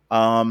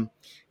 I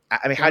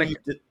mean, how do you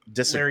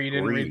disagree? Larry, you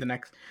didn't read the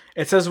next.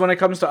 It says when it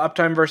comes to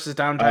uptime versus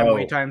downtime,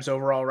 wait times,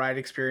 overall ride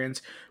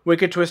experience,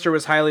 Wicked Twister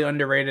was highly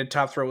underrated.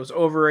 Top Thrill was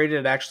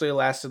overrated. It actually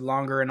lasted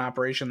longer in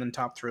operation than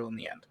Top Thrill in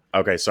the end.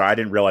 Okay, so I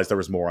didn't realize there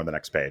was more on the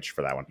next page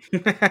for that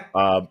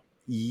one.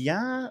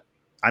 Yeah.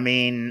 I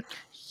mean,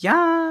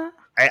 yeah.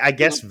 I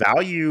guess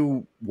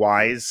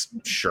value-wise,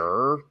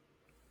 sure.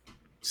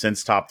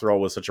 Since Top Thrill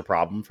was such a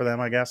problem for them,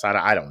 I guess.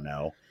 I don't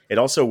know. It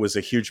also was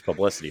a huge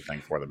publicity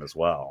thing for them as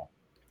well.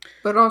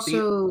 But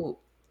also,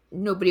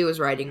 nobody was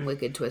riding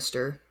Wicked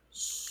Twister.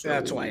 So...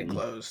 That's why it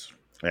closed.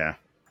 Yeah.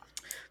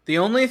 The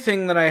only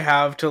thing that I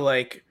have to,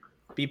 like,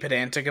 be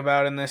pedantic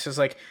about in this is,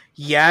 like,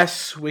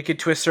 yes, Wicked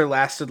Twister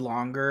lasted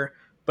longer,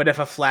 but if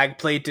a flag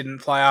plate didn't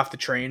fly off the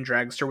train,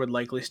 Dragster would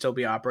likely still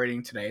be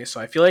operating today. So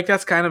I feel like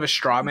that's kind of a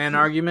straw man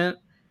argument.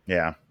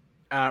 Yeah.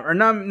 Or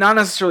not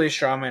necessarily a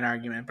straw man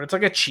argument, but it's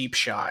like a cheap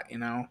shot, you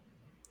know?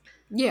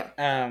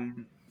 Yeah.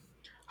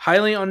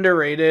 Highly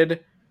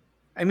underrated.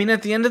 I mean,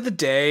 at the end of the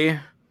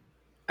day,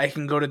 I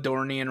can go to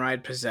Dorney and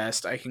ride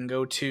Possessed. I can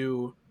go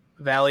to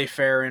Valley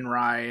Fair and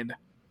ride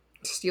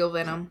Steel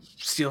Venom,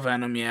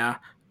 yeah.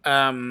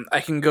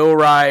 I can go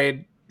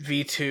ride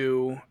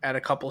V2 at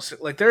a couple...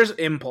 Like, there's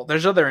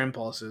other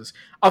impulses.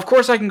 Of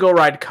course, I can go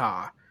ride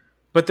Ka,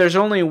 but there's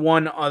only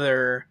one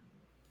other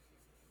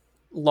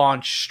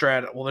launch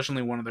strata. Well, there's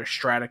only one other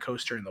strata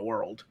coaster in the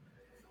world.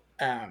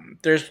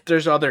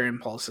 There's other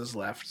impulses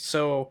left.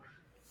 So,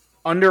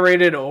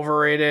 underrated,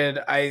 overrated,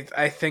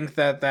 I think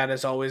that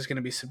is always going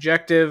to be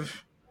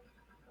subjective.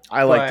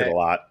 I liked it a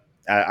lot.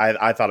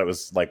 I thought it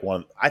was like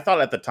I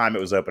thought at the time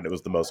it was open, it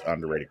was the most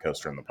underrated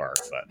coaster in the park.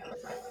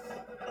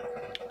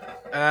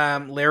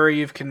 But Larry,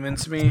 you've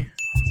convinced me.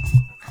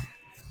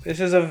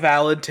 This is a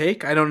valid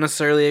take. I don't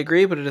necessarily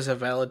agree, but it is a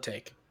valid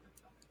take.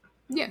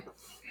 Yeah.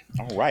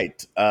 All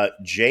right.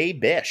 Jay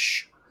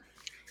Bish.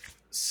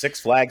 Six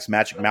Flags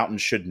Magic Mountain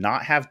should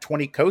not have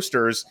 20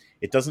 coasters.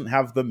 It doesn't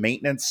have the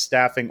maintenance,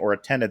 staffing, or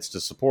attendance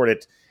to support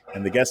it,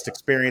 and the guest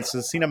experience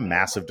has seen a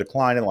massive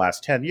decline in the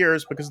last 10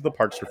 years because of the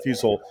park's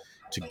refusal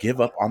to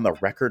give up on the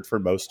record for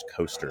most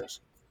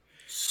coasters.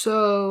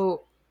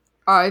 So,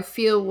 I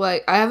feel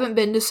like I haven't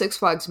been to Six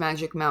Flags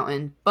Magic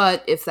Mountain,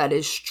 but if that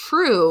is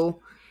true,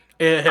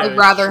 I'd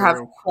rather have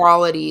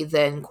quality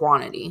than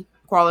quantity.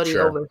 Quality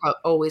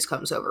always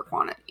comes over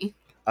quantity.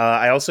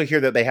 I also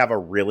hear that they have a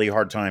really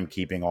hard time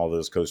keeping all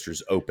those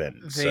coasters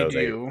open. They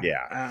do.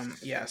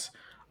 Yes.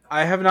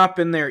 I have not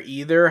been there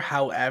either.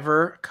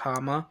 However,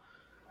 from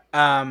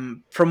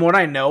what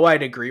I know,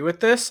 I'd agree with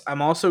this.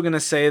 I'm also going to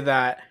say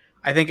that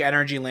I think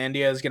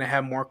Energylandia is going to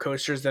have more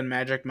coasters than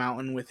Magic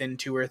Mountain within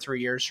 2 or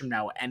 3 years from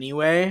now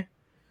anyway.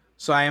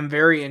 So I am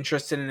very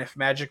interested in if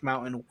Magic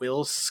Mountain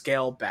will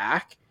scale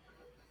back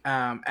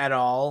at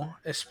all,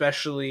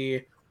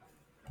 especially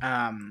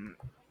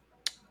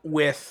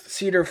with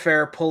Cedar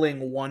Fair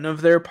pulling one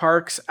of their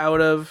parks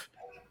out of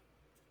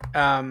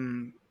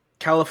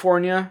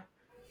California.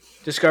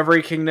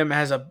 Discovery Kingdom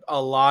has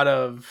a lot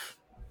of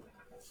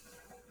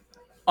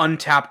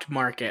untapped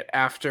market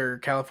after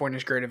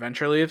California's Great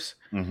Adventure leaves.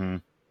 Mm-hmm.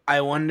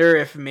 I wonder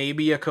if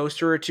maybe a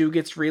coaster or two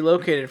gets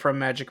relocated from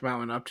Magic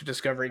Mountain up to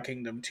Discovery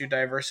Kingdom to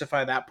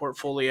diversify that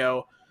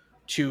portfolio,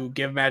 to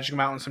give Magic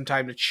Mountain some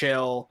time to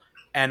chill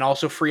and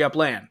also free up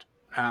land.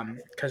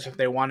 Because if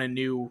they want a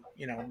new,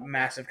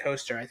 massive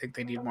coaster, I think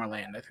they need more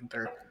land. I think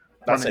they're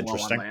That's running low on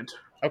interesting. land.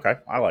 Okay,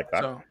 I like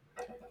that. So,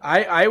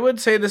 I would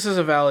say this is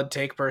a valid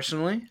take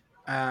personally.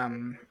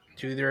 Do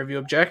either of you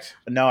object?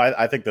 No,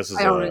 I think this is.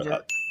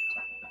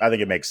 I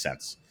think it makes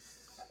sense.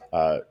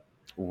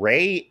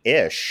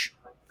 Ray-ish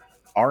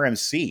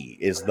RMC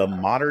is the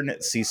modern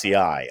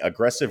CCI,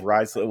 aggressive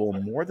rides that will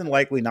more than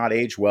likely not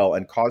age well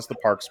and cause the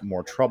parks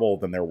more trouble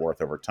than they're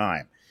worth over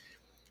time.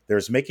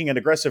 There's making an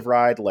aggressive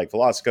ride like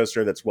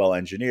Velocicoaster that's well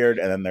engineered,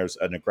 and then there's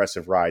an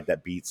aggressive ride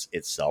that beats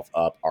itself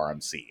up,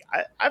 RMC.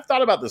 I've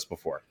thought about this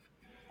before.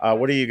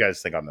 What do you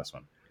guys think on this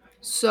one?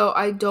 So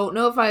I don't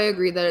know if I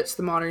agree that it's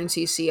the modern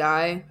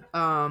CCI,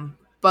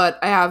 but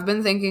I have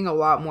been thinking a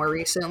lot more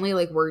recently.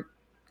 Like, we're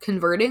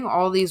converting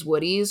all these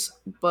Woodies,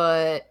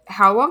 but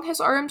how long has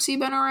RMC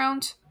been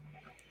around?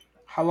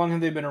 How long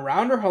have they been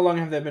around, or how long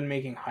have they been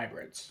making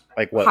hybrids?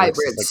 Like what?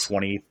 Hybrids. Like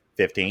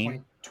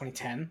 2015?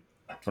 2010?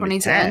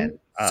 2010.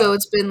 So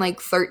it's been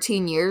like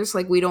 13 years.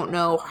 Like, we don't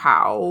know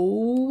how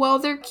well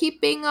they're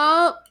keeping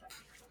up,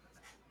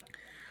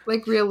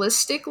 like,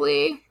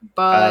 realistically.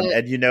 But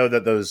and you know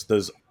that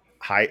those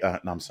high.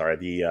 No, I'm sorry.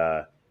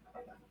 The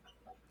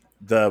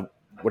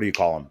what do you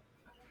call them?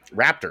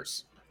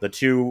 Raptors. The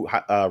two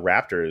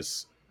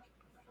Raptors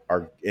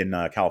are in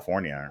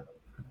California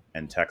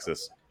and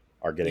Texas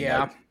are getting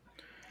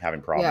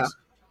having problems.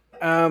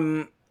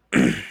 Yeah.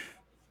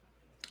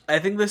 I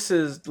think this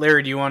is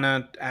Larry. Do you want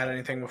to add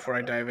anything before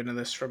I dive into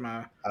this from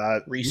a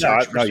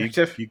research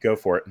perspective? You go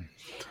for it.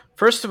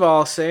 First of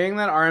all, saying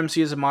that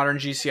RMC is a modern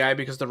GCI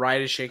because the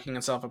ride is shaking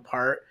itself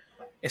apart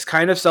is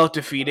kind of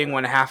self-defeating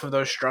when half of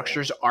those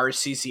structures are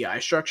CCI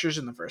structures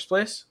in the first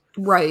place.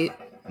 Right.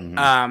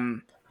 Mm-hmm.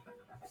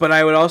 But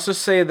I would also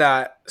say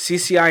that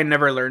CCI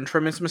never learned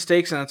from its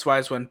mistakes, and that's why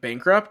it went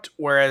bankrupt.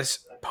 Whereas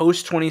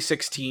post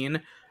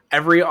 2016,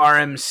 every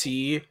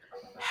RMC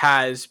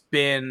has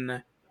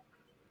been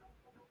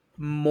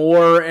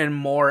more and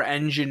more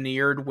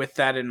engineered with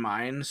that in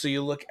mind. So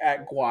you look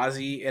at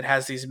Gwazi, it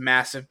has these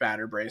massive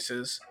batter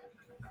braces.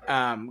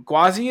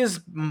 Gwazi is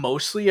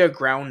mostly a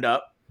ground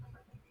up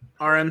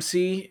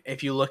RMC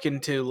if you look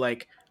into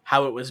like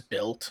how it was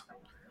built.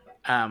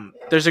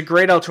 There's a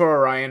great El Toro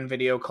Ryan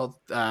video called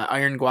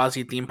Iron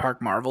Gwazi Theme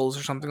Park Marvels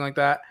or something like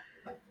that.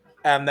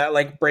 That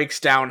like breaks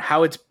down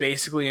how it's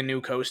basically a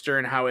new coaster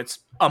and how it's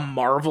a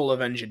marvel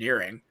of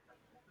engineering.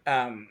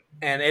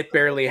 And it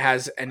barely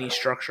has any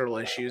structural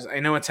issues. I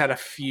know it's had a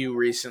few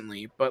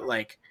recently, but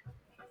like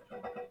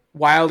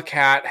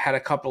Wildcat had a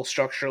couple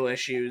structural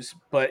issues,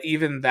 but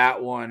even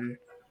that one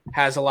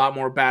has a lot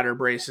more batter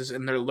braces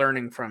and they're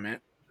learning from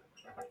it.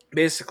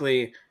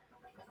 Basically,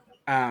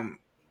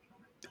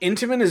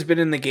 Intamin has been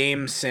in the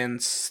game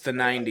since the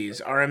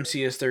 90s.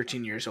 RMC is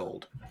 13 years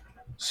old.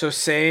 So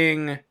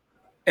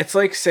it's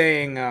like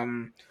saying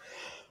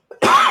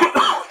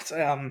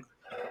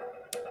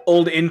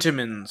old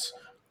Intamins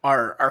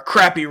are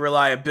crappy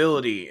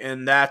reliability,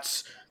 and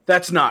that's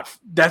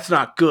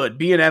not good.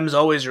 B&M's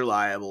always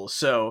reliable,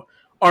 so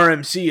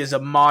RMC is a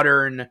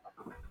modern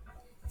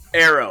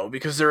Arrow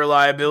because their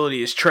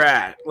reliability is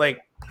trash.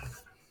 Like,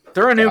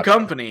 they're a new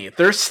company.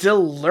 They're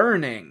still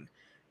learning.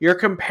 You're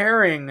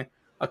comparing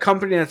a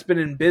company that's been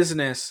in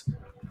business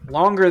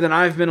longer than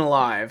I've been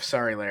alive,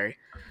 sorry, Larry,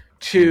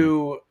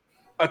 to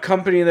a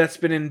company that's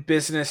been in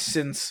business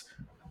since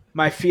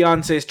my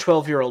fiance's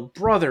 12-year-old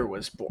brother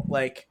was born.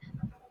 Like,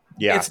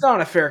 it's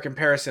not a fair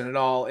comparison at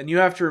all. And you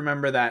have to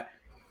remember that,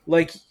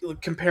 like,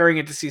 comparing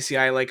it to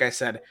CCI, like I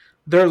said,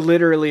 they're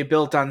literally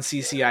built on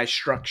CCI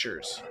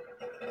structures.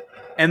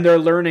 And they're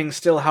learning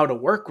still how to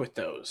work with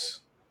those.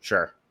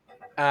 Sure.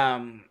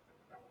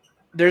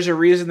 There's a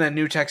reason that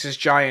New Texas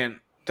Giant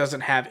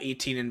doesn't have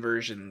 18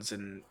 inversions,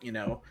 and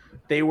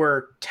they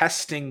were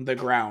testing the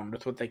ground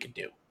with what they could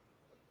do.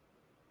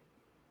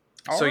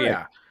 All right.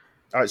 Yeah.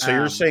 All right. So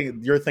you're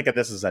thinking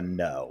this is a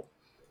no.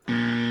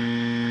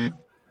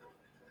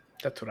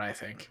 That's what I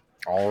think.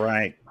 All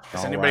right.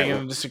 Is anybody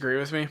going to disagree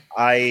with me?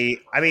 I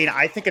mean,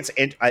 I think it's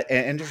an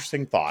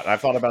interesting thought. I've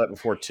thought about it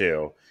before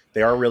too.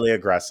 They are really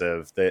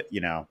aggressive. That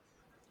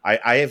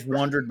I have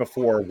wondered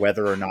before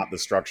whether or not the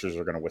structures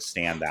are going to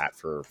withstand that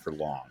for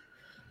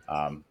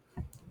long.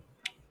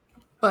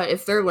 But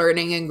if they're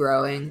learning and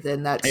growing,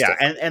 then that's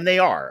and they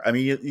are. I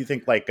mean, you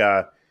think like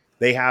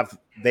they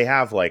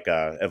have like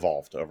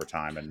evolved over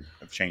time and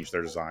have changed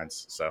their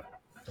designs. So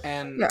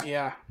And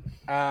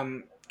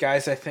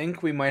guys, I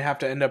think we might have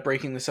to end up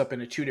breaking this up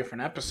into 2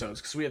 different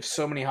episodes because we have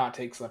so many hot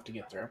takes left to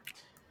get through.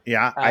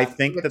 Yeah, I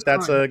think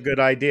that's a good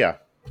idea.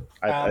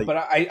 But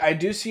I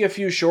do see a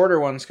few shorter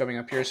ones coming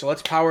up here, so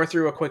let's power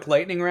through a quick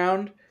lightning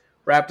round,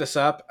 wrap this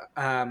up.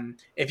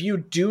 If you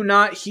do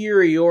not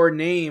hear your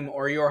name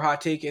or your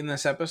hot take in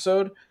this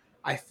episode,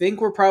 I think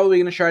we're probably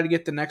going to try to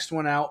get the next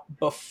one out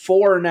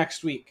before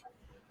next week.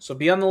 So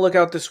be on the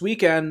lookout this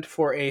weekend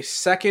for a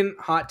second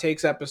hot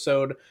takes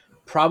episode,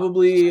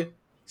 probably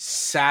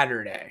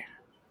Sunday.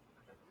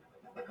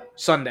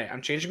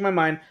 I'm changing my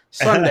mind.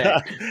 Sunday.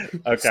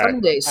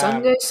 Okay.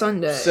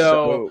 Sunday.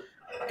 So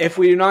if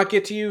we do not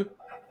get to you,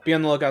 be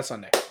on the lookout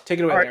Sunday. Take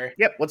it away, Larry.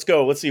 Yep, let's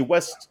go. Let's see.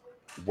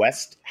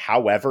 West,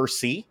 however,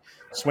 see.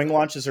 Swing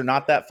launches are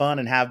not that fun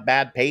and have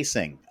bad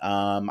pacing.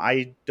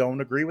 I don't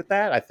agree with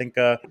that. I think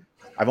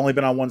I've only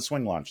been on one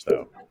swing launch,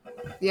 though.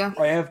 Yeah.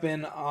 I have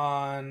been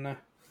on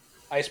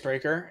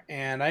Icebreaker,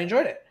 and I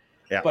enjoyed it.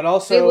 Yeah. But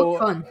also, they look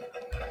fun.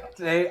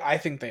 I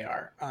think they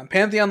are.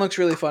 Pantheon looks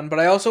really fun, but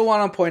I also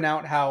want to point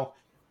out how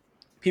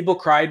people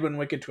cried when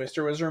Wicked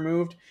Twister was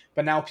removed,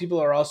 but now people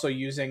are also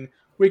using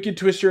Wicked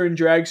Twister and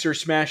Dragster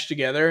smashed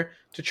together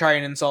to try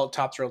and insult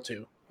Top Thrill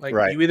 2. Like,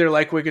 you either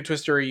like Wicked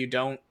Twister or you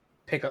don't.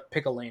 Pick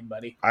a lane,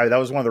 buddy. That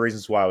was one of the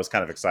reasons why I was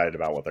kind of excited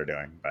about what they're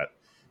doing. But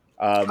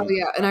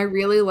and I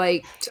really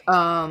liked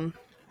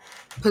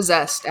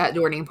Possessed at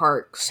Dorney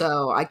Park,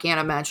 so I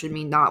can't imagine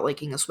me not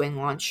liking a swing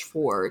launch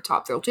for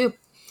Top Thrill 2.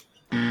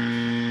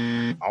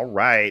 All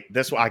right,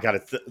 this one I got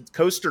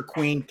Coaster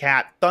Queen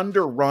Cat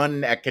Thunder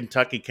Run at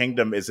Kentucky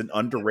Kingdom is an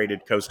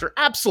underrated coaster.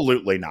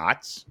 Absolutely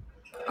not.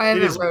 I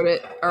haven't rode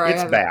it.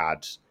 It's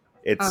bad.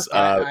 It's okay.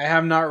 I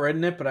have not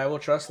ridden it, but I will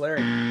trust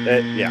Larry.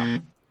 Yeah.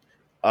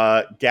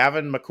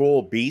 Gavin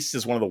McCool Beast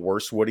is one of the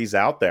worst woodies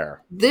out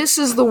there. This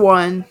is the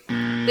one.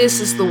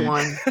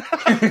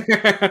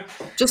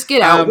 Just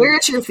get out.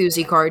 Where's your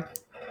Thuzy card?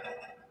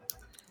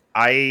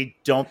 I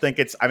don't think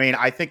it's. I mean,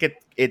 I think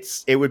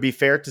it would be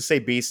fair to say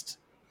Beast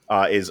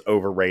is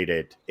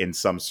overrated in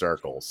some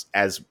circles.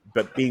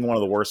 But being one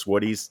of the worst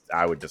woodies,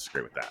 I would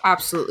disagree with that.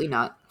 Absolutely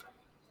not.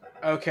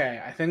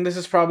 Okay, I think this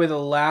is probably the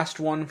last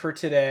one for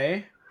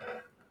today.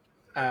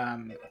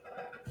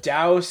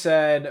 Dow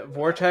said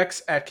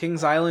Vortex at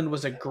Kings Island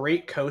was a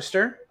great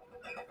coaster.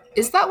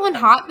 Is that one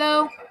hot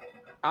though?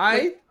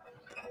 I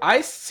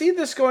see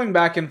this going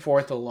back and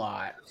forth a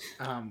lot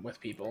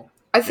with people.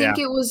 I think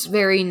it was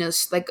very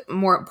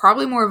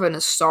probably more of a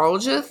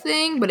nostalgia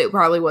thing, but it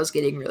probably was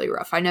getting really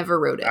rough. I never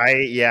rode it.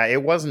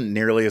 It wasn't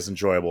nearly as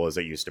enjoyable as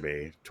it used to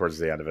be towards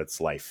the end of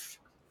its life.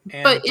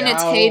 But in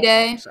its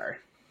heyday, sorry.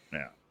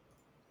 Yeah.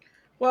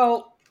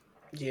 Well,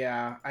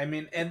 yeah. I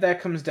mean, and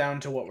that comes down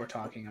to what we're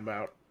talking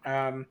about.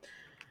 Dow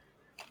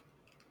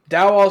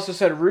also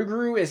said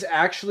Rougarou is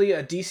actually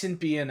a decent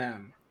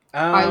B&M.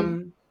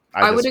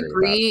 I would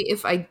agree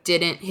if I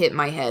didn't hit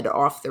my head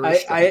off the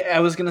restraint. I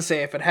was going to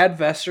say, if it had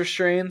vest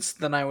restraints,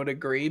 then I would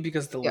agree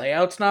because the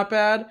layout's not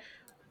bad,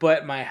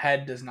 but my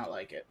head does not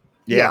like it.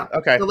 Yeah.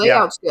 Okay. The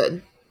layout's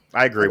good.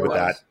 I agree with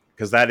that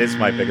because that is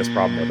my biggest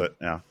problem with it.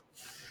 Yeah.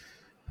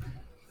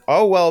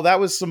 Oh, well, that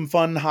was some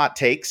fun hot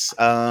takes.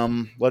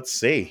 Let's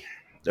see.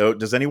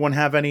 Does anyone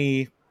have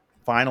any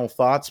final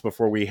thoughts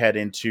before we head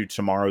into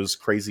tomorrow's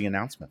crazy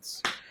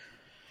announcements?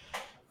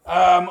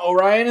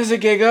 Orion is a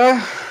Giga.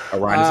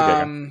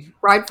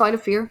 Ride Flight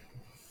of Fear.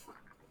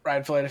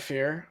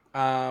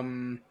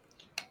 5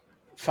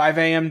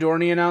 a.m.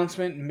 Dorney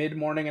announcement,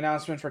 mid-morning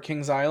announcement for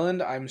Kings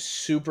Island. I'm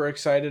super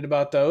excited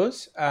about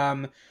those.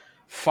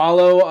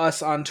 Follow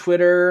us on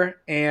Twitter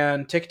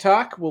and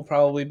TikTok. We'll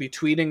probably be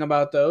tweeting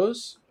about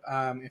those.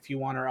 If you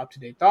want our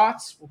up-to-date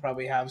thoughts, we'll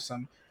probably have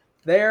some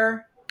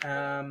there.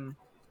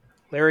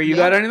 Larry, you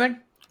got anything?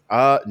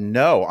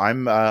 No,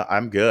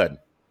 I'm good.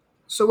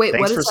 So wait,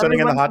 thanks for sending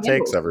in the hot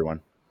takes,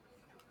 everyone.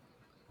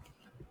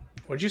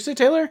 What'd you say,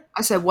 Taylor?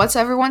 I said, what's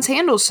everyone's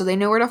handles so they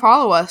know where to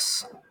follow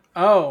us?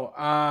 Oh,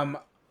 I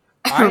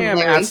am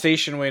at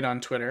Station Wait on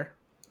Twitter.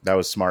 That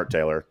was smart,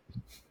 Taylor.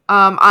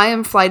 I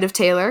am Flight of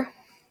Taylor.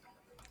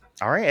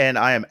 All right, and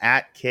I am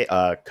at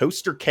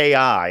Coaster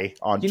KI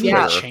on Twitter. You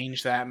need to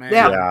change that, man.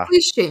 Yeah,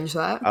 please change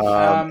that.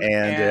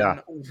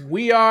 And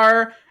we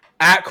are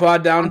at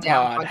Quad Down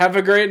Pod. Have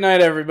a great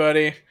night,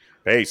 everybody.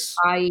 Peace.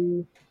 Bye.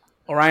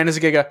 Orion is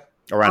a Giga.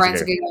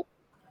 Orion's a Giga.